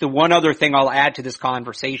offense. The one other thing I'll add to this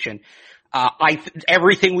conversation,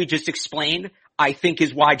 everything we just explained, I think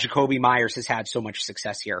is why Jakobi Meyers has had so much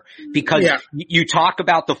success here. Because you talk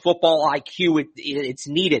about the football IQ, it's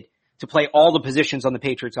needed to play all the positions on the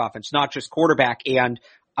Patriots offense, not just quarterback. And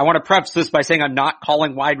I want to preface this by saying I'm not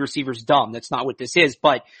calling wide receivers dumb. That's not what this is,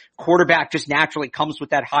 but quarterback just naturally comes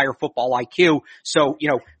with that higher football IQ. So,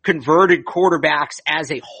 converted quarterbacks as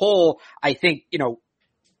a whole, I think,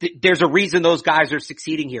 there's a reason those guys are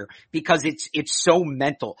succeeding here because it's so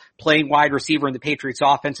mental playing wide receiver in the Patriots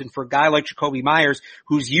offense. And for a guy like Jakobi Meyers,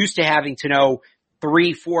 who's used to having to know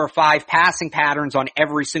 3, 4, 5 passing patterns on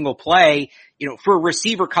every single play, for a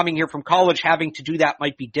receiver coming here from college, having to do that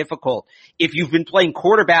might be difficult. If you've been playing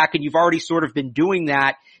quarterback and you've already sort of been doing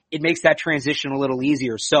that, it makes that transition a little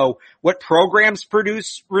easier. So what programs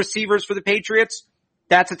produce receivers for the Patriots?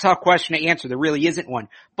 That's a tough question to answer. There really isn't one.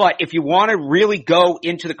 But if you want to really go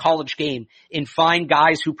into the college game and find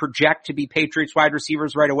guys who project to be Patriots wide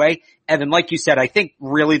receivers right away, Evan, like you said, I think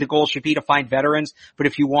really the goal should be to find veterans. But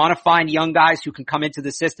if you want to find young guys who can come into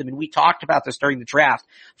the system, and we talked about this during the draft,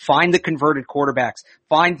 find the converted quarterbacks,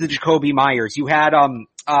 find the Jakobi Meyers. You had,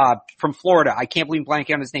 from Florida, I can't believe I'm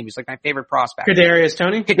blanking on his name. He's like my favorite prospect.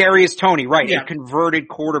 Kadarius Toney, right. Yeah. A converted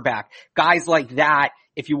quarterback. Guys like that.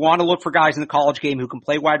 If you want to look for guys in the college game who can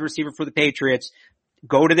play wide receiver for the Patriots,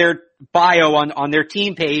 go to their bio on their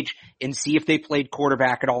team page and see if they played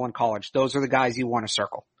quarterback at all in college. Those are the guys you want to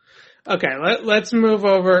circle. Okay, let's move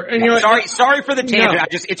over. And sorry for the tangent.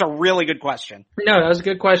 No. It's a really good question. No, that was a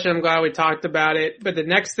good question. I'm glad we talked about it. But the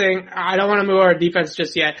next thing, I don't want to move our defense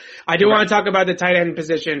just yet. I do want to talk about the tight end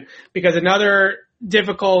position because another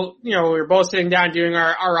difficult, we were both sitting down doing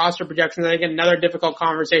our roster projections. I think another difficult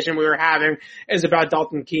conversation we were having is about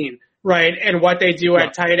Dalton Keene, right? And what they do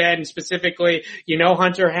at tight end specifically.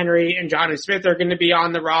 Hunter Henry and Jonnu Smith are going to be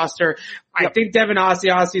on the roster. I think Devin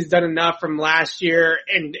Asiasi's done enough from last year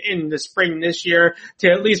and in the spring this year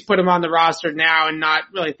to at least put him on the roster now and not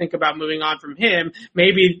really think about moving on from him.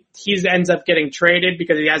 Maybe he ends up getting traded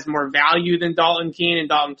because he has more value than Dalton Keene, and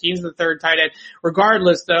Dalton Keene's the third tight end.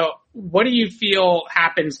 Regardless, though, what do you feel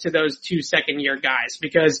happens to those 2 second-year guys?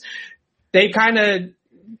 Because they kind of,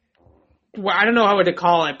 I don't know how to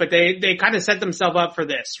call it, but they kind of set themselves up for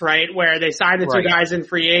this, right? Where they signed the 2 guys in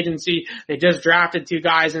free agency. They just drafted 2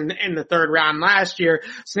 guys in the 3rd round last year.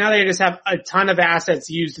 So now they just have a ton of assets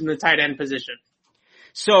used in the tight end position.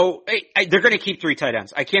 So they're going to keep 3 tight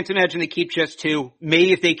ends. I can't imagine they keep just 2.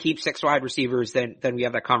 Maybe if they keep 6 wide receivers, then we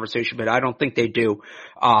have that conversation, but I don't think they do.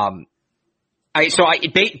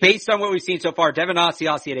 Based on what we've seen so far, Devin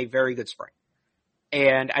Asiasi had a very good spring.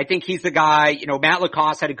 And I think he's the guy, Matt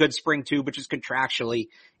Lacoste had a good spring too, but just contractually,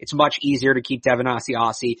 it's much easier to keep Devin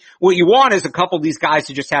Asiasi. What you want is a couple of these guys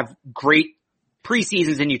to just have great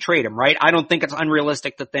preseasons and you trade him, right? I don't think it's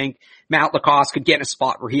unrealistic to think Matt Lacoste could get in a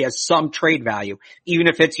spot where he has some trade value. Even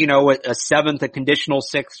if it's, a 7th, a conditional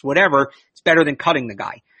 6th, whatever, it's It's better than cutting the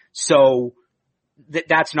guy. So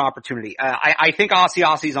that's an opportunity. I think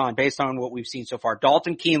Ossie's on based on what we've seen so far.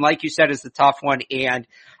 Dalton Keene, like you said, is the tough one, and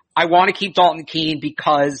I want to keep Dalton Keene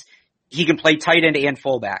because he can play tight end and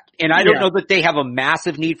fullback. And I don't know that they have a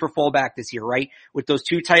massive need for fullback this year, right? With those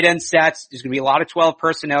 2 tight end sets, there's going to be a lot of 12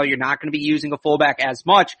 personnel. You're not going to be using a fullback as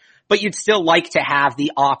much, but you'd still like to have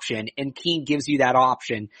the option, and Keene gives you that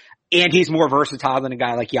option. And he's more versatile than a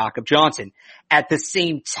guy like Jakob Johnson. At the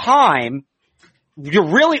same time, you're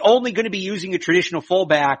really only going to be using a traditional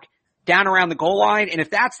fullback down around the goal line. And if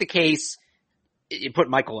that's the case, you put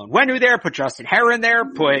Michael Onwenu there, put Justin Herron there,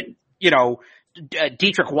 put,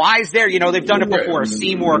 Dietrich Wise there. They've done it before.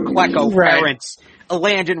 Seymour, Klecko, Ferentz,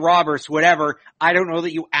 Landon Roberts, whatever. I don't know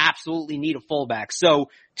that you absolutely need a fullback. So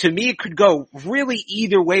to me, it could go really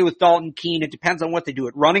either way with Dalton Keene. It depends on what they do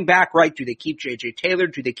at running back, right? Do they keep J.J. Taylor?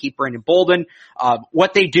 Do they keep Brandon Bolden?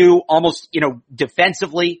 What they do almost,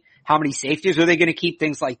 defensively. How many safeties are they going to keep?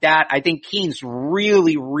 Things like that. I think Keene's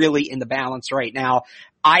really, really in the balance right now.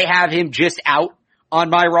 I have him just out on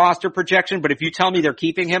my roster projection, but if you tell me they're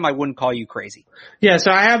keeping him, I wouldn't call you crazy. Yeah, so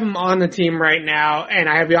I have him on the team right now, and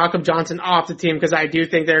I have Jakob Johnson off the team because I do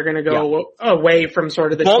think they're going to go away from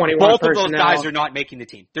sort of the 21 personnel. Both of those guys are not making the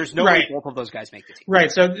team. There's no way both of those guys make the team. Right,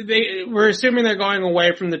 so we're assuming they're going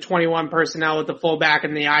away from the 21 personnel with the fullback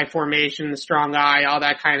and the I formation, the strong I, all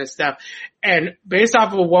that kind of stuff. And based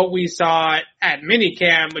off of what we saw at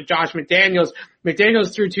minicamp with Josh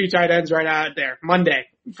McDaniels threw 2 tight ends right out there Monday.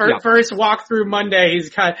 First walk through Monday,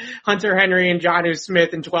 he's got Hunter Henry and Jonnu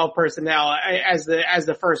Smith and 12 personnel as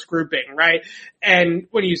the first grouping, right? And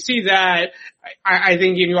when you see that, I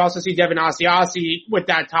think you also see Devin Ossie with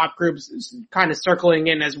that top group kind of circling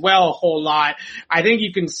in as well a whole lot. I think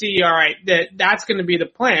you can see, all right, that's going to be the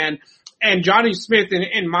plan. And Jonnu Smith,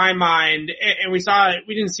 in my mind, and we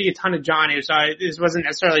didn't see a ton of Jonnu, so this wasn't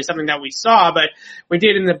necessarily something that we saw, but we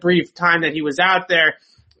did in the brief time that he was out there,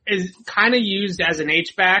 is kind of used as an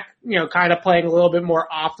H-back, kind of playing a little bit more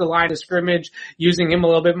off the line of scrimmage, using him a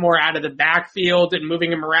little bit more out of the backfield and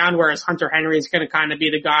moving him around, whereas Hunter Henry is going to kind of be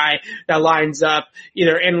the guy that lines up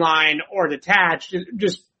either in line or detached,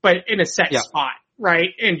 but in a set spot, right?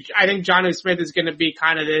 And I think Jonnu Smith is going to be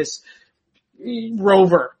kind of this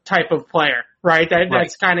rover type of player, right?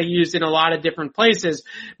 That's kind of used in a lot of different places.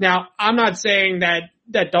 Now, I'm not saying that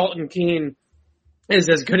Dalton Keene is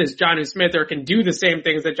as good as Jonnu Smith or can do the same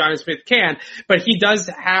things that Jonnu Smith can, but he does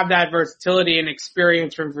have that versatility and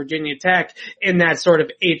experience from Virginia Tech in that sort of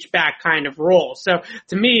H-back kind of role. So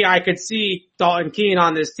to me, I could see Dalton Keene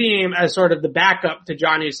on this team as sort of the backup to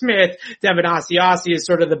Jonnu Smith. Devin Ossie is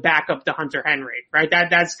sort of the backup to Hunter Henry, right?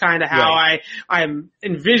 That's kind of how I'm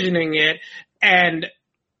envisioning it. And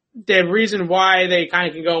the reason why they kind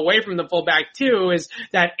of can go away from the fullback too is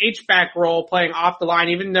that H-back role playing off the line,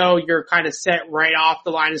 even though you're kind of set right off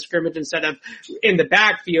the line of scrimmage instead of in the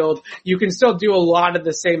backfield, you can still do a lot of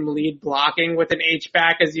the same lead blocking with an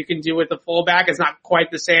H-back as you can do with the fullback. It's not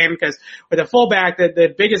quite the same because with a fullback,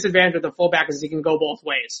 the biggest advantage with the fullback is you can go both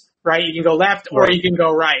ways, right? You can go left or you can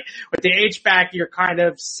go right. With the H-back, you're kind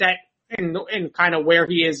of set in kind of where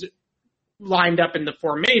he is lined up in the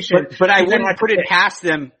formation. But I wouldn't put it past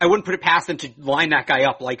them. I wouldn't put it past them to line that guy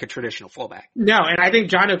up like a traditional fullback. No, and I think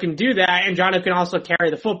Jonnu can do that, and Jonnu can also carry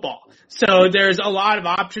the football. So there's a lot of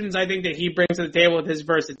options I think that he brings to the table with his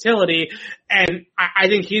versatility, and I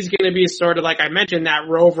think he's going to be sort of, like I mentioned, that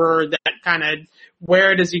rover, that kind of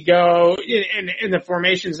where does he go, and the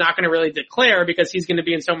formation's not going to really declare because he's going to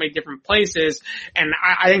be in so many different places, and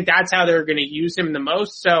I think that's how they're going to use him the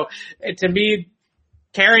most. So to me,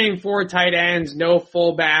 carrying 4 tight ends, no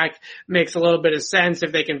fullback makes a little bit of sense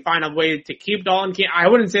if they can find a way to keep Dalton Keene. I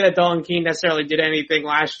wouldn't say that Dalton Keene necessarily did anything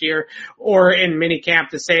last year or in minicamp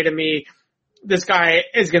to say to me, this guy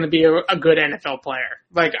is going to be a good NFL player.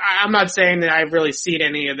 Like, I'm not saying that I've really seen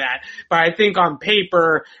any of that, but I think on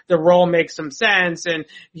paper, the role makes some sense, and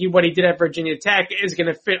what he did at Virginia Tech is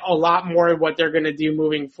going to fit a lot more of what they're going to do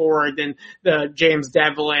moving forward than the James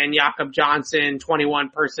Devlin, Jakob Johnson,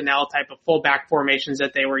 21 personnel type of fullback formations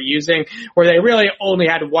that they were using, where they really only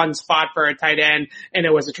had one spot for a tight end, and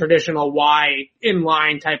it was a traditional Y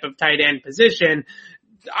inline type of tight end position.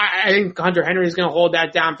 I think Hunter Henry is going to hold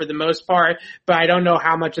that down for the most part, but I don't know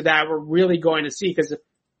how much of that we're really going to see because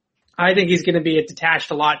I think he's going to be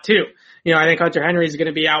detached a lot too. I think Hunter Henry is going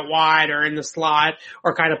to be out wide or in the slot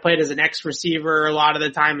or kind of played as an X receiver a lot of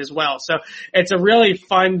the time as well. So it's a really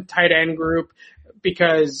fun tight end group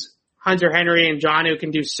because Hunter Henry and Jonnu can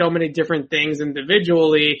do so many different things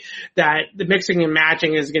individually that the mixing and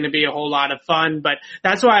matching is going to be a whole lot of fun. But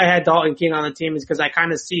that's why I had Dalton Keene on the team, is because I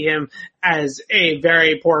kind of see him as a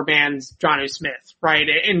very poor man's Jonnu Smith, right?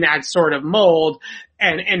 In that sort of mold.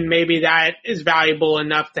 And maybe that is valuable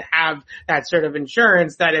enough to have that sort of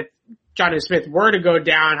insurance that if Jonnu Smith were to go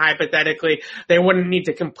down, hypothetically, they wouldn't need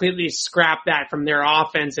to completely scrap that from their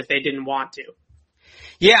offense if they didn't want to.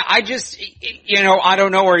 Yeah, I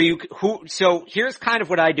don't know so here's kind of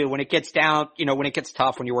what I do when it gets down, when it gets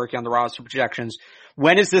tough, when you're working on the roster projections.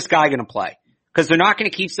 When is this guy going to play? Because they're not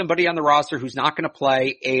going to keep somebody on the roster who's not going to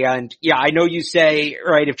play. And yeah, I know you say,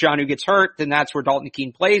 right, if Jonnu gets hurt, then that's where Dalton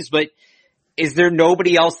Keene plays, but is there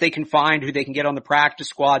nobody else they can find who they can get on the practice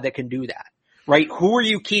squad that can do that? Right? Who are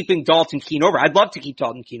you keeping Dalton Keene over? I'd love to keep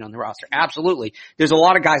Dalton Keene on the roster. Absolutely. There's a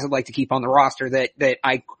lot of guys I'd like to keep on the roster that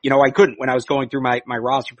I couldn't when I was going through my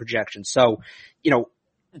roster projections. So,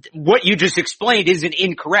 what you just explained isn't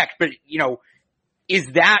incorrect, but, is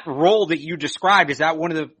that role that you described, is that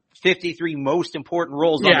one of the 53 most important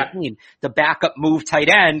roles on the team? The backup move tight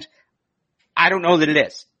end? I don't know that it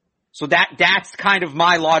is. So that's kind of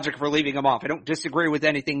my logic for leaving him off. I don't disagree with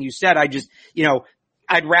anything you said. I just,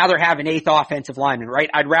 I'd rather have an eighth offensive lineman, right?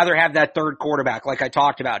 I'd rather have that third quarterback like I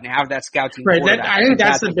talked about and have that scout team quarterback. I think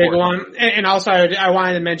that's the big one. And also I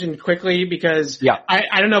wanted to mention quickly because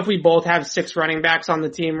I don't know if we both have 6 running backs on the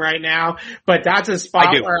team right now, but that's a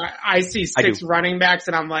spot where I see 6 running backs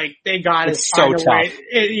and I'm like, they gotta find a way.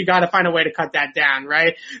 You gotta find a way to cut that down,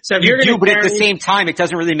 right? So if you're going to but at the same time, it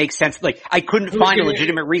doesn't really make sense. Like, I couldn't find a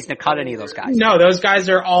legitimate reason to cut any of those guys. No, those guys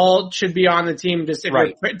should be on the team. Just if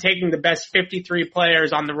you're taking the best 53 players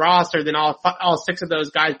on the roster, then all 6 of those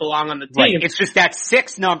guys belong on the team. Right. It's just that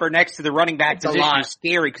 6 number next to the running back position is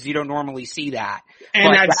scary because you don't normally see that.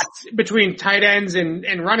 And that's between tight ends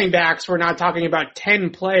and running backs. We're not talking about 10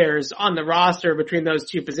 players on the roster between those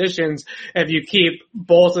 2 positions. If you keep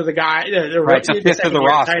both of the guys, it's a fifth of the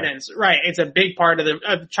roster. Tight ends, right? It's a big part of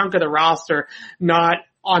a chunk of the roster, not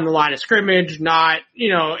on the line of scrimmage, not,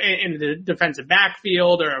 in the defensive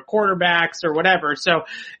backfield or quarterbacks or whatever. So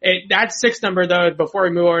that 6 number though, before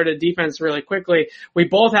we move over to defense really quickly, we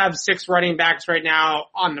both have 6 running backs right now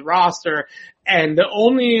on the roster. And the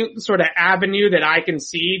only sort of avenue that I can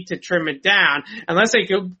see to trim it down, unless they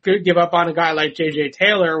could give up on a guy like JJ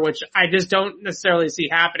Taylor, which I just don't necessarily see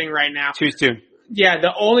happening right now. Too soon. Yeah,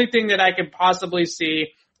 the only thing that I could possibly see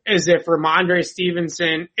is if Ramondre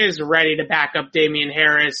Stevenson is ready to back up Damian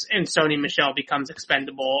Harris and Sony Michel becomes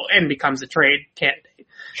expendable and becomes a trade candidate.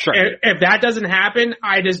 Sure. If that doesn't happen,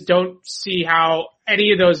 I just don't see how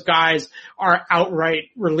any of those guys are outright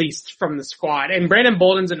released from the squad. And Brandon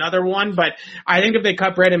Bolden's another one, but I think if they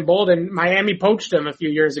cut Brandon Bolden, Miami poached him a few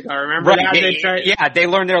years ago. Remember that? They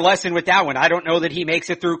learned their lesson with that one. I don't know that he makes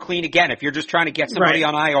it through clean again. If you're just trying to get somebody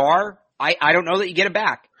on IR, I don't know that you get it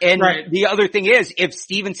back. And the other thing is, if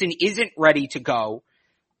Stevenson isn't ready to go,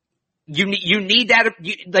 you need that,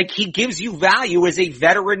 he gives you value as a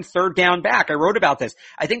veteran third down back. I wrote about this.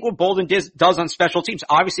 I think what Bolden does on special teams,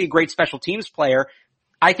 obviously a great special teams player,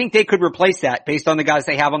 I think they could replace that based on the guys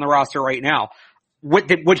they have on the roster right now.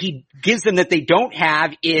 What he gives them that they don't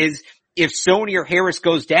have is, if Sony or Harris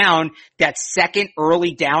goes down, that second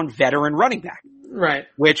early down veteran running back. Right.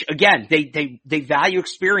 Which again, they value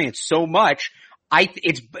experience so much.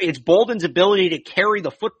 It's Bolden's ability to carry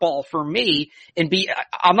the football for me and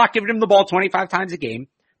I'm not giving him the ball 25 times a game,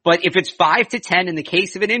 but if it's 5 to 10 in the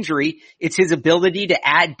case of an injury, it's his ability to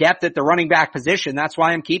add depth at the running back position. That's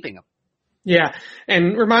why I'm keeping him. Yeah.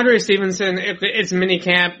 And Ramondre Stevenson, if it's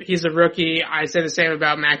minicamp, he's a rookie. I say the same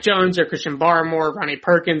about Mac Jones or Christian Barmore, Ronnie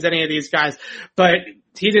Perkins, any of these guys, but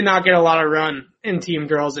he did not get a lot of run in team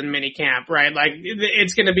drills in minicamp, right? Like,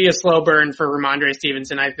 it's going to be a slow burn for Ramondre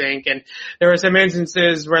Stevenson, I think. And there were some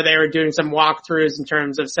instances where they were doing some walkthroughs in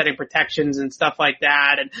terms of setting protections and stuff like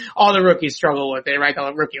that. And all the rookies struggle with it, right?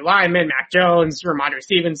 The rookie lineman, Mac Jones, Ramondre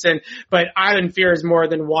Stevenson. But Ivan Fears more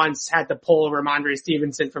than once had to pull Ramondre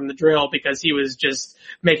Stevenson from the drill because he was just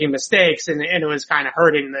making mistakes and it was kind of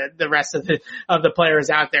hurting the rest of the players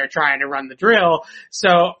out there trying to run the drill. So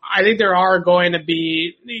I think there are going to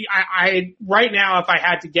be, right now, if I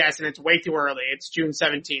had to guess, and it's way too early, it's June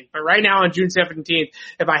 17th, but right now on June 17th,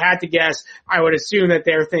 if I had to guess, I would assume that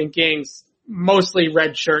they're thinking mostly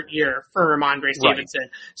red shirt year for Ramondre Stevenson,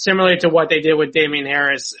 similar to what they did with Damian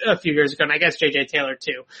Harris a few years ago, and I guess JJ Taylor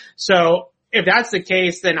too. So if that's the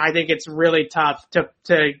case, then I think it's really tough to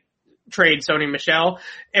trade Sony Michel.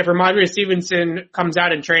 If Ramondre Stevenson comes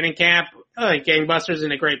out in training camp, gangbusters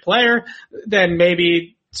and a great player, then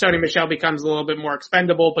maybe Sony Michel becomes a little bit more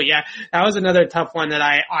expendable. But yeah, that was another tough one that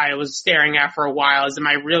I was staring at for a while. Is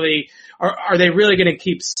are they really going to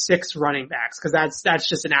keep 6 running backs? Cause that's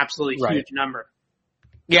just an absolutely huge number.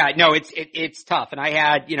 Yeah, no, it's tough. And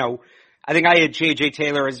I think I had JJ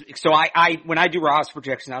Taylor so when I do roster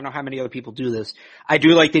projections, I don't know how many other people do this. I do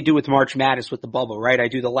like they do with March Madness with the bubble, right? I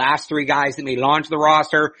do the last 3 guys that made it onto the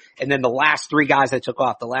roster and then the last 3 guys I took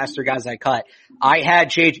off, the last 3 guys I cut. I had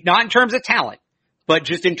JJ, not in terms of talent, but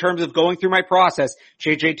just in terms of going through my process,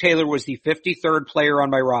 JJ Taylor was the 53rd player on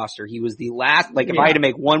my roster. He was the last, if I had to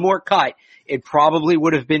make one more cut, it probably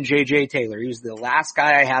would have been JJ Taylor. He was the last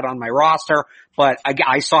guy I had on my roster, but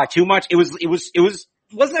I saw too much. It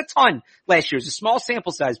wasn't a ton last year. It was a small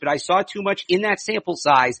sample size, but I saw too much in that sample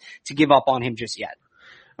size to give up on him just yet.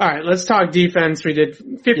 All right, let's talk defense. We did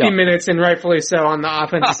 50 minutes, and rightfully so, on the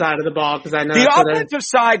offensive side of the ball, because I know the offensive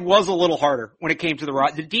side was a little harder when it came to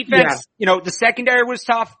the defense. Yeah. The secondary was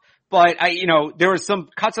tough, but there was some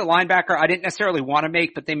cuts at linebacker I didn't necessarily want to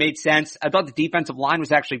make, but they made sense. I thought the defensive line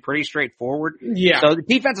was actually pretty straightforward. Yeah. So the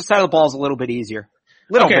defensive side of the ball is a little bit easier.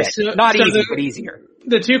 Not easy, but easier.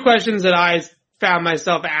 The 2 questions that I found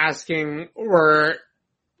myself asking were,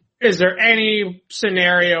 is there any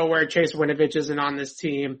scenario where Chase Winovich isn't on this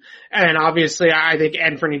team? And obviously I think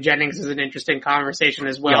Anfernee Jennings is an interesting conversation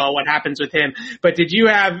as well, what happens with him. But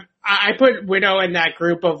I put Wino in that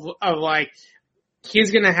group of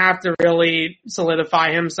he's going to have to really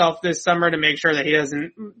solidify himself this summer to make sure that he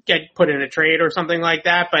doesn't get put in a trade or something like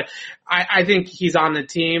that. But I think he's on the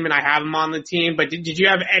team and I have him on the team. But did you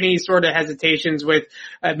have any sort of hesitations with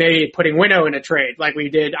maybe putting Wino in a trade like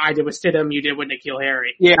I did with Stidham, you did with N'Keal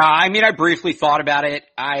Harry? Yeah, I briefly thought about it.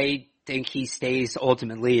 I think he stays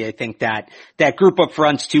ultimately. I think that group up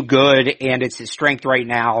front's too good and it's his strength right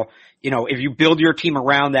now. If you build your team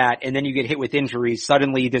around that and then you get hit with injuries,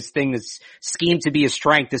 suddenly this thing that's schemed to be a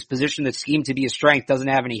strength, this position that's schemed to be a strength doesn't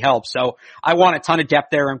have any help. So I want a ton of depth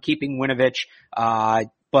there. I'm keeping Winovich.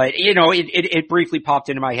 But it briefly popped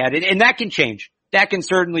into my head and that can change. That can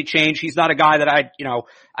certainly change. He's not a guy that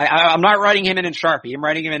I'm not writing him in Sharpie. I'm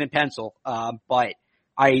writing him in pencil. But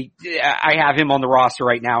I have him on the roster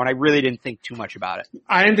right now and I really didn't think too much about it.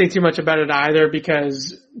 I didn't think too much about it either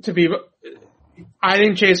because I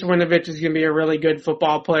think Chase Winovich is going to be a really good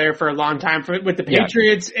football player for a long time. With the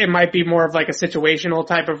Patriots, it might be more of like a situational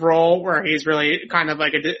type of role where he's really kind of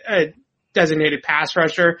like a designated pass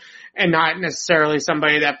rusher and not necessarily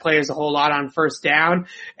somebody that plays a whole lot on first down.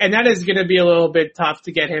 And that is going to be a little bit tough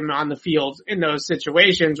to get him on the field in those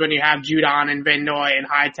situations when you have Judon and Van Noy and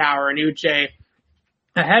Hightower and Uche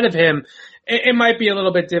ahead of him. It might be a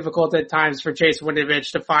little bit difficult at times for Chase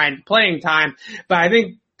Winovich to find playing time, but I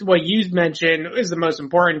think what you mentioned is the most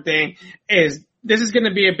important thing is this is going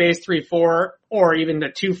to be a base 3-4 or even the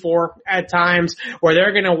 2-4 at times where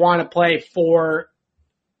they're going to want to play 4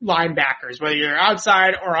 linebackers, whether you're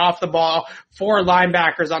outside or off the ball, 4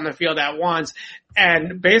 linebackers on the field at once.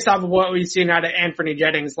 And based off of what we've seen out of Anfernee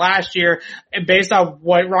Jennings last year, and based off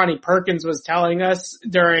what Ronnie Perkins was telling us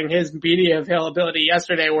during his media availability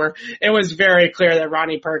yesterday, where it was very clear that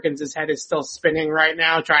Ronnie Perkins' head is still spinning right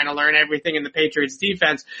now, trying to learn everything in the Patriots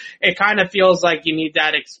defense, it kind of feels like you need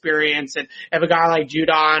that experience. And if a guy like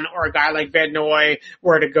Judon or a guy like Van Noy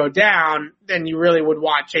were to go down, then you really would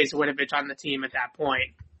want Chase Winovich on the team at that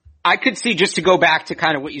point. I could see, just to go back to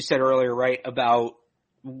kind of what you said earlier, right, about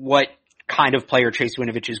what kind of player Chase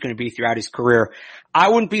Winovich is going to be throughout his career. I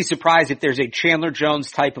wouldn't be surprised if there's a Chandler Jones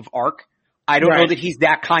type of arc. I don't know that he's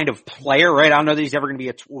that kind of player, right? I don't know that he's ever going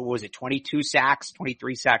to be 22 sacks,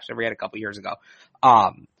 23 sacks, whatever he had a couple years ago.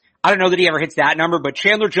 I don't know that he ever hits that number, but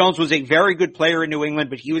Chandler Jones was a very good player in New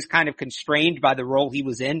England, but he was kind of constrained by the role he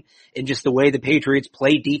was in just the way the Patriots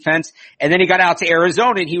played defense. And then he got out to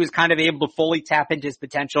Arizona and he was kind of able to fully tap into his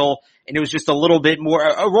potential. And it was just a little bit more,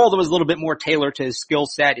 a role that was a little bit more tailored to his skill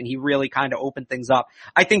set. And he really kind of opened things up.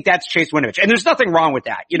 I think that's Chase Winovich. And there's nothing wrong with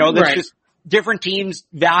that. That's just different teams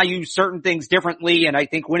value certain things differently. And I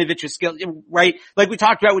think Winovich's skill, right? Like we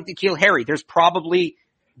talked about with N'Keal Harry, there's probably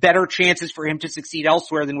better chances for him to succeed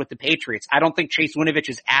elsewhere than with the Patriots. I don't think Chase Winovich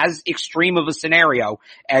is as extreme of a scenario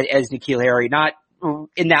as N'Keal Harry, not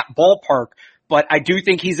in that ballpark, but I do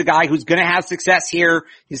think he's a guy who's going to have success here.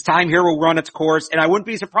 His time here will run its course, and I wouldn't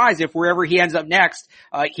be surprised if wherever he ends up next,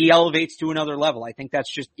 he elevates to another level. I think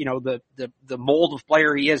that's just, the mold of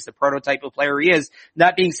player he is, the prototype of player he is.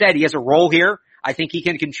 That being said, he has a role here. I think he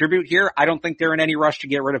can contribute here. I don't think they're in any rush to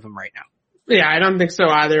get rid of him right now. Yeah, I don't think so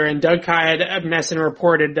either. And Doug Kyed of Nesson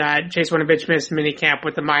reported that Chase Winovich missed minicamp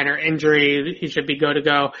with a minor injury. He should be good to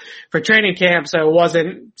go for training camp. So it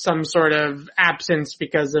wasn't some sort of absence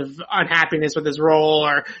because of unhappiness with his role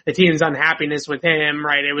or the team's unhappiness with him,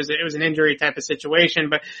 right? It was an injury type of situation,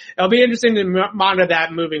 but it'll be interesting to monitor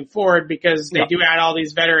that moving forward because they do add all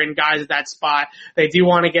these veteran guys at that spot. They do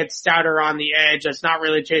want to get stouter on the edge. That's not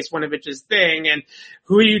really Chase Winovich's thing. And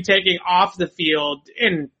who are you taking off the field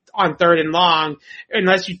on 3rd and long,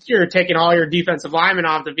 unless you're taking all your defensive linemen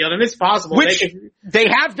off the field, and it's possible. Which they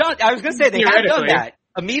have done. I was going to say they have done that.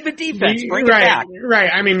 Amoeba defense, bring it back. Right.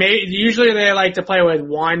 I mean, usually they like to play with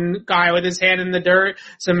one guy with his hand in the dirt,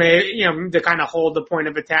 so maybe, to kind of hold the point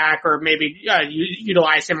of attack, or maybe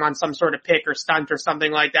utilize him on some sort of pick or stunt or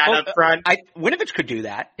something like that up front. Winovich could do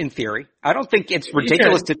that in theory. I don't think it's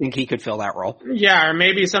ridiculous to think he could fill that role. Yeah, or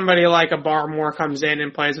maybe somebody like a Barmore comes in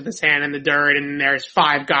and plays with his hand in the dirt, and there's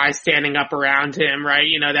 5 guys standing up around him, right?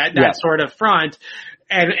 That sort of front.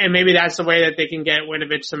 And maybe that's the way that they can get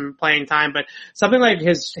Winovich some playing time. But something like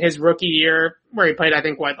his rookie year, where he played, I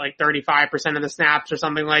think, 35% of the snaps or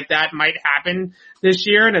something like that, might happen this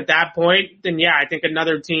year. And at that point, then I think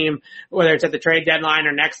another team, whether it's at the trade deadline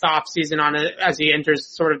or next off season as he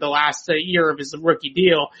enters sort of the last year of his rookie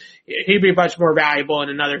deal, he'd be much more valuable in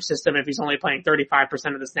another system if he's only playing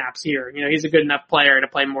 35% of the snaps here. He's a good enough player to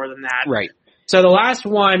play more than that. Right. So the last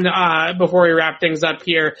one, before we wrap things up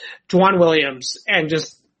here, Juwan Williams and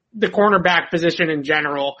just the cornerback position in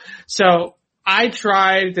general. So I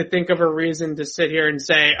tried to think of a reason to sit here and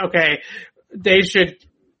say, okay, they should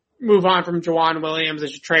move on from Juwan Williams. They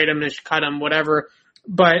should trade him. They should cut him, whatever.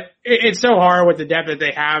 But it's so hard with the depth that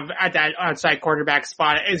they have at that outside quarterback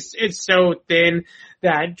spot. It's so thin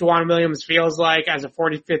that Juwan Williams feels like, as a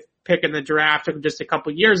 45th pick in the draft just a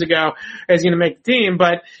couple years ago, is going to make the team.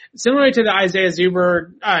 But similarly to the Isaiah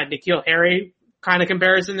Zuber, N'Keal Harry kind of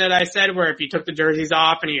comparison that I said, where if you took the jerseys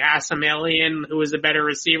off and you asked some alien who was the better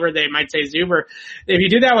receiver, they might say Zuber. If you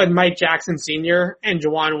do that with Mike Jackson Sr. and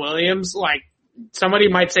Juwan Williams, somebody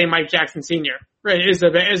might say Mike Jackson Sr. right, is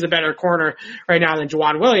a better corner right now than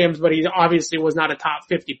Juwan Williams, but he obviously was not a top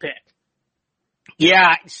 50 pick.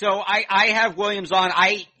 Yeah, so I have Williams on.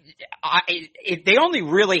 They only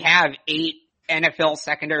really have 8 NFL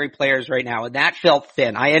secondary players right now, and that felt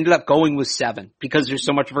thin. I ended up going with 7 because there's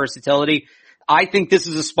so much versatility. I think this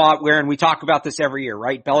is a spot where, and we talk about this every year,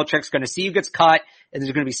 right? Belichick's going to see who gets cut, and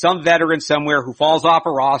there's going to be some veteran somewhere who falls off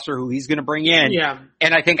a roster who he's going to bring in. Yeah.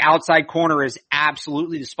 And I think outside corner is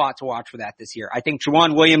absolutely the spot to watch for that this year. I think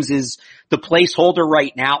Juwan Williams is the placeholder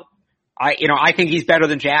right now. I think he's better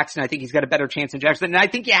than Jackson. I think he's got a better chance than Jackson. And I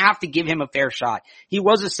think you have to give him a fair shot. He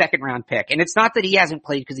was a 2nd round pick. And it's not that he hasn't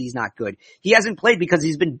played because he's not good. He hasn't played because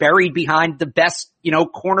he's been buried behind the best,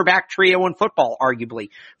 cornerback trio in football, arguably,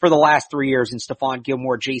 for the last 3 years in Stephon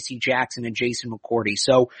Gilmore, J.C. Jackson, and Jason McCourty.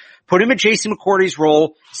 So put him in Jason McCourty's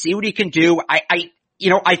role, see what he can do.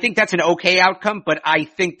 I think that's an okay outcome, but I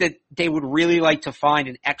think that they would really like to find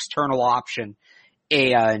an external option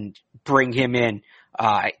and bring him in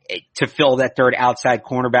to fill that 3rd outside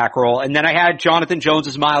cornerback role. And then I had Jonathan Jones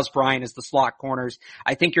as Miles Bryant as the slot corners.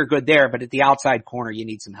 I think you're good there, but at the outside corner, you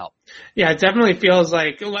need some help. Yeah, it definitely feels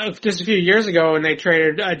like just a few years ago when they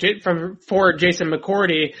traded for Jason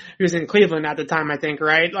McCourty, who was in Cleveland at the time, I think,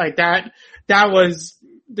 right? Like that was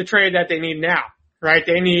the trade that they need now. Right?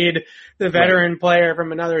 They need the veteran player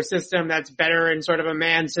from another system that's better in sort of a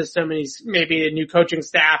man system, and he's maybe a new coaching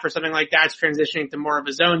staff or something like that's transitioning to more of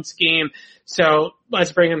a zone scheme. So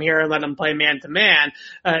let's bring him here and let him play man to man.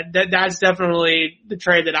 That's definitely the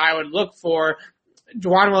trade that I would look for.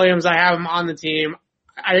 Juwan Williams, I have him on the team.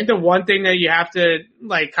 I think the one thing that you have to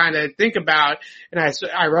kind of think about, and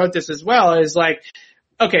I wrote this as well, is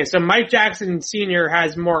okay, so Mike Jackson Sr.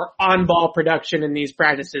 has more on-ball production in these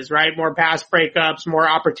practices, right? More pass breakups, more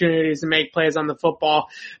opportunities to make plays on the football.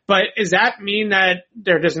 But does that mean that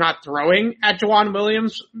they're just not throwing at Juwan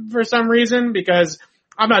Williams for some reason? Because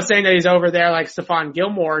I'm not saying that he's over there like Stephon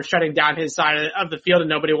Gilmore shutting down his side of the field and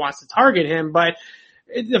nobody wants to target him, but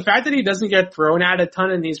the fact that he doesn't get thrown at a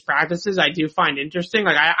ton in these practices, I do find interesting.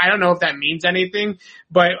 I don't know if that means anything,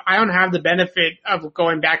 but I don't have the benefit of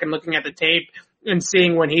going back and looking at the tape and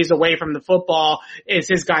seeing when he's away from the football, is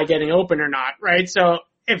his guy getting open or not, right? So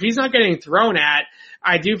if he's not getting thrown at,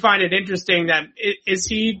 I do find it interesting that is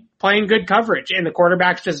he playing good coverage and the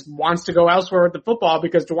quarterback just wants to go elsewhere with the football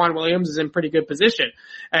because Juwan Williams is in pretty good position.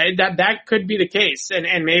 That could be the case.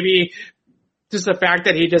 And maybe just the fact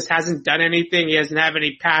that he just hasn't done anything. He doesn't have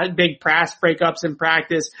any big pass breakups in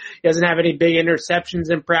practice. He doesn't have any big interceptions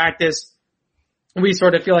in practice. We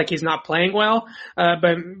sort of feel like he's not playing well.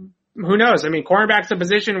 But who knows? I mean, cornerback's a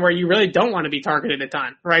position where you really don't want to be targeted a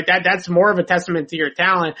ton, right? That's more of a testament to your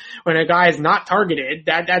talent when a guy is not targeted.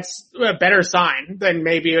 That's a better sign than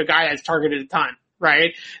maybe a guy that's targeted a ton.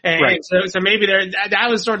 Right. And right. So maybe that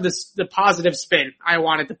was sort of the positive spin I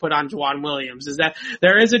wanted to put on Juwan Williams, is that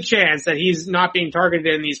there is a chance that he's not being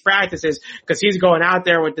targeted in these practices because he's going out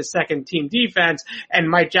there with the second team defense, and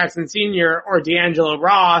Mike Jackson Sr. or D'Angelo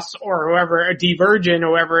Ross or whoever, D Virgin,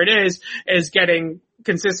 whoever it is getting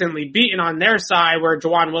consistently beaten on their side, where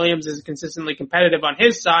Juwan Williams is consistently competitive on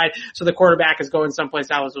his side, so the quarterback is going someplace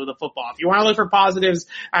else with the football. If you want to look for positives,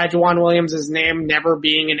 Juwan Williams' name never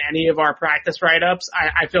being in any of our practice write-ups,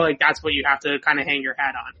 I feel like that's what you have to kind of hang your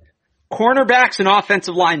hat on. Cornerbacks and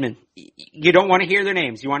offensive linemen, you don't want to hear their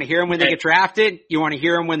names. You want to hear them when they get drafted. You want to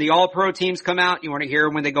hear them when the All-Pro teams come out. You want to hear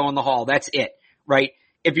them when they go in the Hall. That's it, right?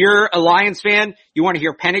 If you're a Lions fan, you want to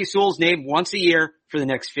hear Penei Sewell's name once a year for the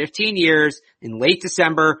next 15 years in late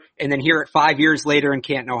December, and then hear it 5 years later in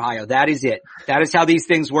Canton, Ohio. That is it. That is how these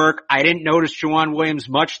things work. I didn't notice Juwan Williams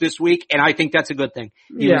much this week, and I think that's a good thing.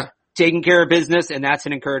 He was taking care of business, and that's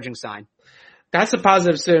an encouraging sign. That's a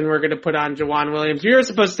positive spin we're going to put on Juwan Williams. We were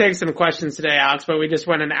supposed to take some questions today, Alex, but we just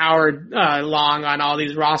went an hour long on all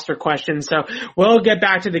these roster questions. So we'll get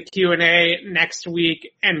back to the Q&A next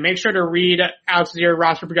week, and make sure to read Alex's your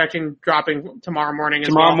roster projection dropping tomorrow morning as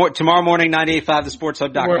well. Tomorrow morning,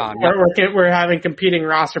 98.5thesportshub.com. We're having competing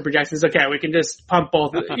roster projections. Okay, we can just pump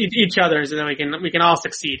both each other's, and then we can all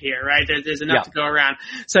succeed here, right? There's enough to go around.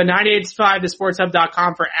 So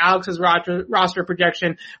 98.5thesportshub.com for Alex's roster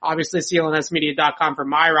projection. Obviously, CLNSmedia.com for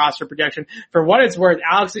my roster projection. For what it's worth,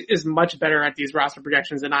 Alex is much better at these roster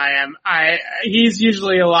projections than I am. He's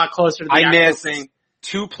usually a lot closer to the actual thing.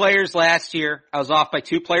 2 players last year. I was off by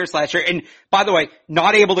 2 players last year. And by the way,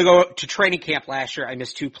 not able to go to training camp last year. I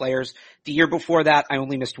missed 2 players. The year before that, I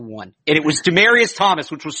only missed 1. And it was Demaryius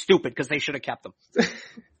Thomas, which was stupid because they should have kept him.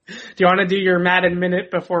 Do you want to do your Madden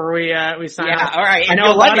minute before we sign off? All right. I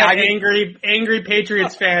know a lot of angry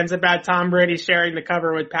Patriots fans about Tom Brady sharing the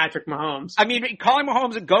cover with Patrick Mahomes. I mean, calling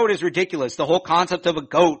Mahomes a GOAT is ridiculous. The whole concept of a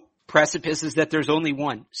GOAT precipice is that there's only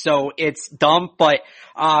one. So it's dumb, but,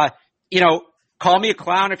 call me a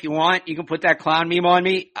clown if you want. You can put that clown meme on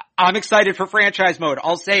me. I'm excited for franchise mode.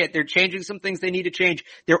 I'll say it. They're changing some things they need to change.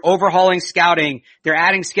 They're overhauling scouting. They're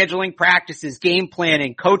adding scheduling practices, game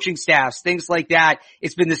planning, coaching staffs, things like that.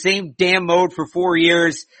 It's been the same damn mode for 4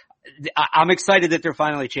 years. I'm excited that they're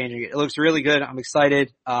finally changing it. It looks really good. I'm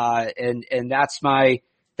excited. And that's I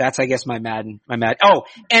guess my Madden. Oh,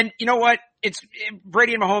 and you know what? It's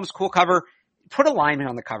Brady and Mahomes, cool cover. Put a lineman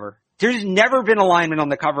on the cover. There's never been a lineman on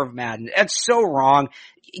the cover of Madden. That's so wrong.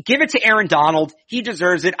 Give it to Aaron Donald. He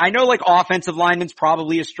deserves it. I know offensive lineman's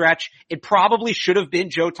probably a stretch. It probably should have been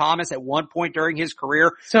Joe Thomas at one point during his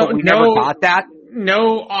career, but we never got that.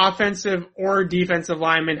 No offensive or defensive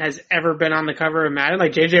lineman has ever been on the cover of Madden.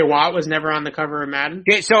 Like J.J. Watt was never on the cover of Madden.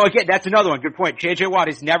 So again, that's another one. Good point. J.J. Watt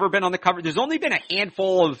has never been on the cover. There's only been a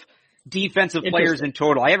handful of defensive players in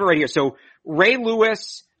total. I have it right here. So Ray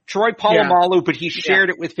Lewis, Troy Polamalu, but he shared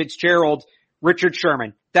it with Fitzgerald, Richard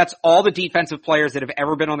Sherman. That's all the defensive players that have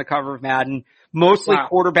ever been on the cover of Madden. Mostly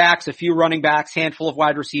quarterbacks, a few running backs, handful of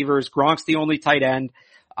wide receivers. Gronk's the only tight end.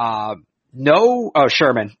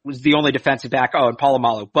 Sherman was the only defensive back. Oh, and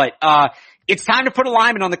Polamalu. But, it's time to put a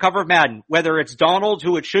lineman on the cover of Madden. Whether it's Donald,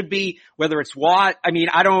 who it should be, whether it's Watt. I mean,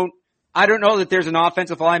 I don't know that there's an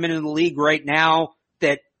offensive lineman in the league right now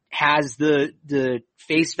that has the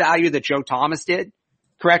face value that Joe Thomas did.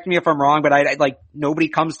 Correct me if I'm wrong, but nobody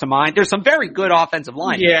comes to mind. There's some very good offensive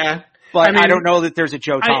linemen. Yeah. But I don't know that there's a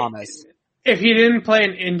Joe Thomas. If he didn't play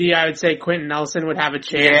in Indy, I would say Quentin Nelson would have a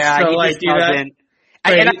chance. Yeah, so, he just doesn't.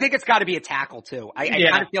 And I think it's gotta be a tackle too. I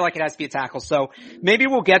kind of feel like it has to be a tackle. So maybe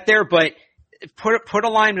we'll get there, but put a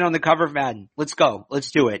lineman on the cover of Madden. Let's go.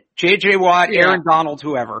 Let's do it. J.J. Watt, Aaron Donald,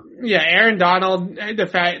 whoever. Yeah, Aaron Donald,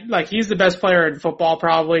 he's the best player in football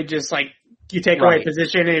probably, just you take away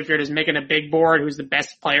position, and if you're just making a big board, who's the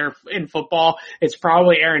best player in football, it's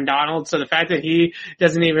probably Aaron Donald. So the fact that he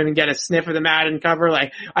doesn't even get a sniff of the Madden cover,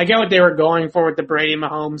 I get what they were going for with the Brady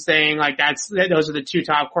Mahomes thing. Those are the 2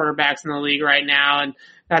 top quarterbacks in the league right now, and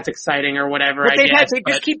that's exciting or whatever. But they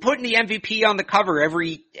just keep putting the MVP on the cover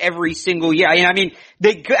every single year. I mean,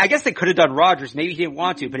 I guess they could have done Rodgers. Maybe he didn't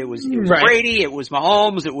want to, but it was Brady, it was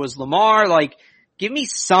Mahomes, it was Lamar. Give me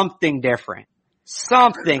something different.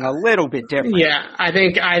 Something a little bit different. Yeah, I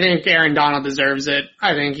think Aaron Donald deserves it.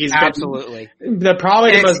 I think he's absolutely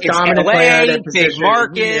probably the most dominant LA, player at that position. Big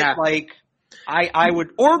market. I would,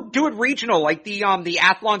 or do it regional, like the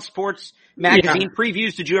Athlon Sports magazine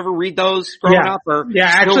previews. Did you ever read those growing up? Or I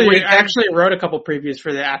actually wrote a couple previews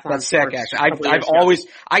for the Athlon. That's sick, actually. I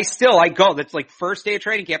go. That's like first day of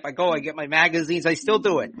training camp. I get my magazines. I still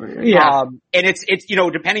do it. Yeah. And it's,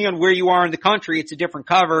 depending on where you are in the country, it's a different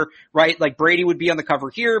cover, right? Like Brady would be on the cover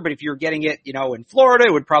here, but if you're getting it, in Florida,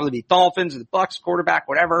 it would probably be Dolphins or the Bucks quarterback,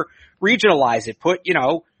 whatever. Regionalize it.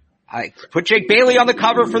 I put Jake Bailey on the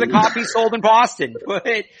cover for the copy sold in Boston.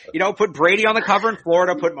 Put Brady on the cover in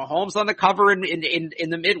Florida. Put Mahomes on the cover in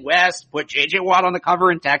the Midwest. Put JJ Watt on the cover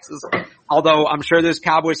in Texas. Although I'm sure there's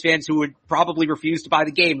Cowboys fans who would probably refuse to buy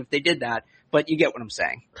the game if they did that. But you get what I'm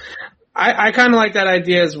saying. I kind of like that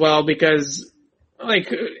idea as well because,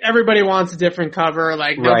 everybody wants a different cover.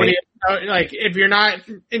 Nobody, if you're not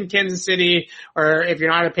in Kansas City or if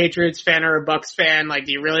you're not a Patriots fan or a Bucks fan,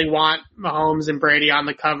 do you really want Mahomes and Brady on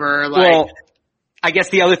the cover? Well, I guess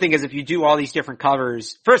the other thing is if you do all these different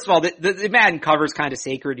covers, first of all, the Madden cover is kind of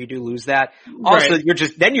sacred. You do lose that. Also, right. you're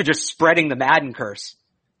just spreading the Madden curse.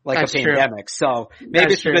 That's a pandemic. True. So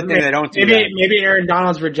maybe it's a good thing they don't do that. Maybe Aaron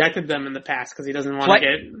Donald's rejected them in the past because he doesn't want to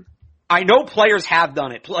get. I know players have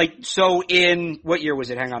done it. So in, what year was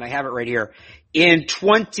it? Hang on, I have it right here. In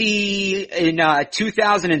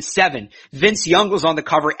 2007, Vince Young was on the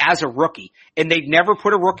cover as a rookie, and they'd never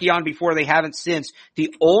put a rookie on before. They haven't since.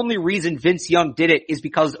 The only reason Vince Young did it is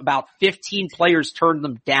because about 15 players turned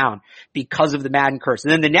them down because of the Madden curse.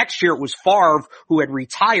 And then the next year it was Favre who had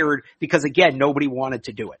retired because, again, nobody wanted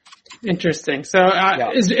to do it. Interesting. So,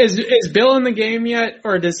 is Bill in the game yet,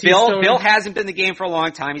 or does he Bill hasn't been in the game for a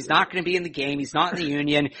long time. He's not going to be in the game. He's not in the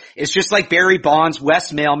union. It's just like Barry Bonds,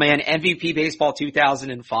 Wes Mailman, MVP Baseball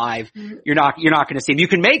 2005. You're not going to see him. You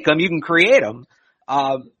can make them. You can create them.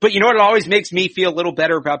 But you know what? It always makes me feel a little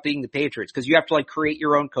better about being the Patriots because you have to create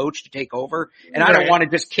your own coach to take over. And I don't want to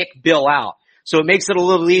just kick Bill out. So it makes it a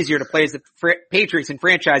little easier to play as the Patriots in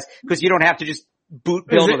franchise because you don't have to just boot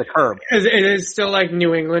Bill to the curb. It is still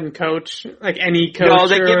New England coach, any coach? No,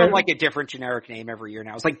 they give him a different generic name every year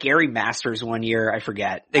now. It's like Gary Masters one year, I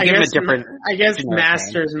forget. They give him a different I guess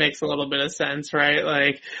Masters name. Makes a little bit of sense,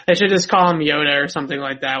 right? They should just call him Yoda or something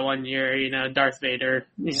like that one year, Darth Vader.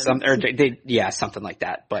 Something like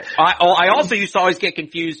that. But I also used to always get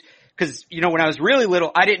confused because, when I was really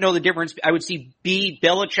little, I didn't know the difference. I would see B.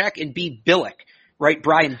 Belichick and B. Billick, right?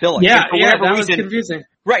 Brian Billick. Yeah, that was confusing.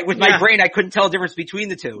 Right, with my brain, I couldn't tell the difference between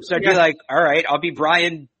the two. So I'd be like, all right, I'll be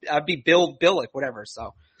Bill Billick, whatever,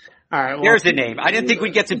 so. All right. Well, there's the name. I didn't think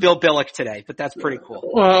we'd get to Bill Billick today, but that's pretty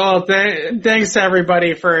cool. Well, thanks to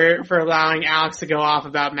everybody for allowing Alex to go off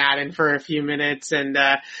about Madden for a few minutes. And,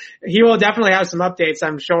 he will definitely have some updates,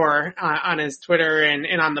 I'm sure, on his Twitter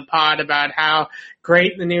and on the pod about how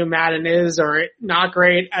great the new Madden is or not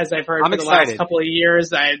great, as I've heard for the last couple of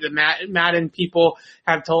years. The Madden people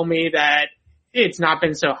have told me that it's not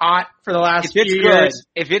been so hot for the last few years.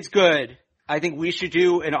 If it's good, I think we should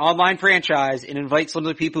do an online franchise and invite some of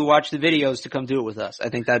the people who watch the videos to come do it with us. I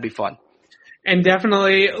think that'd be fun. And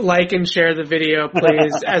definitely like and share the video,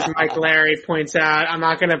 please, as Mike Larry points out. I'm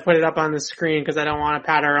not going to put it up on the screen because I don't want to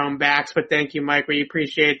pat our own backs, but thank you, Mike. We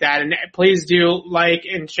appreciate that. And please do like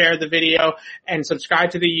and share the video and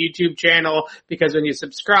subscribe to the YouTube channel because when you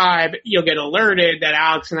subscribe, you'll get alerted that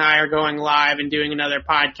Alex and I are going live and doing another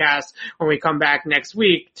podcast when we come back next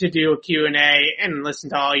week to do a Q&A and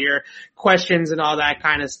listen to all your questions and all that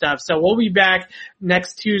kind of stuff. So we'll be back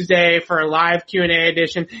next Tuesday for a live Q&A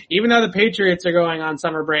edition. Even though the Patriots are going on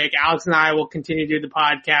summer break, Alex and I will continue to do the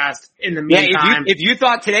podcast in the meantime. If you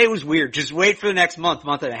thought today was weird, just wait for the next month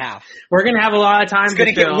and a half. We're going to have a lot of time. It's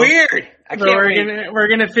going to get weird. We're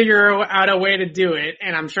going to figure out a way to do it.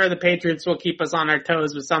 And I'm sure the Patriots will keep us on our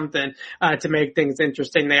toes with something, to make things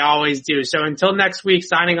interesting. They always do. So until next week,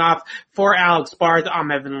 signing off for Alex Barth,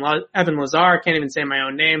 I'm Evan Lazar. Can't even say my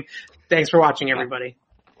own name. Thanks for watching, everybody.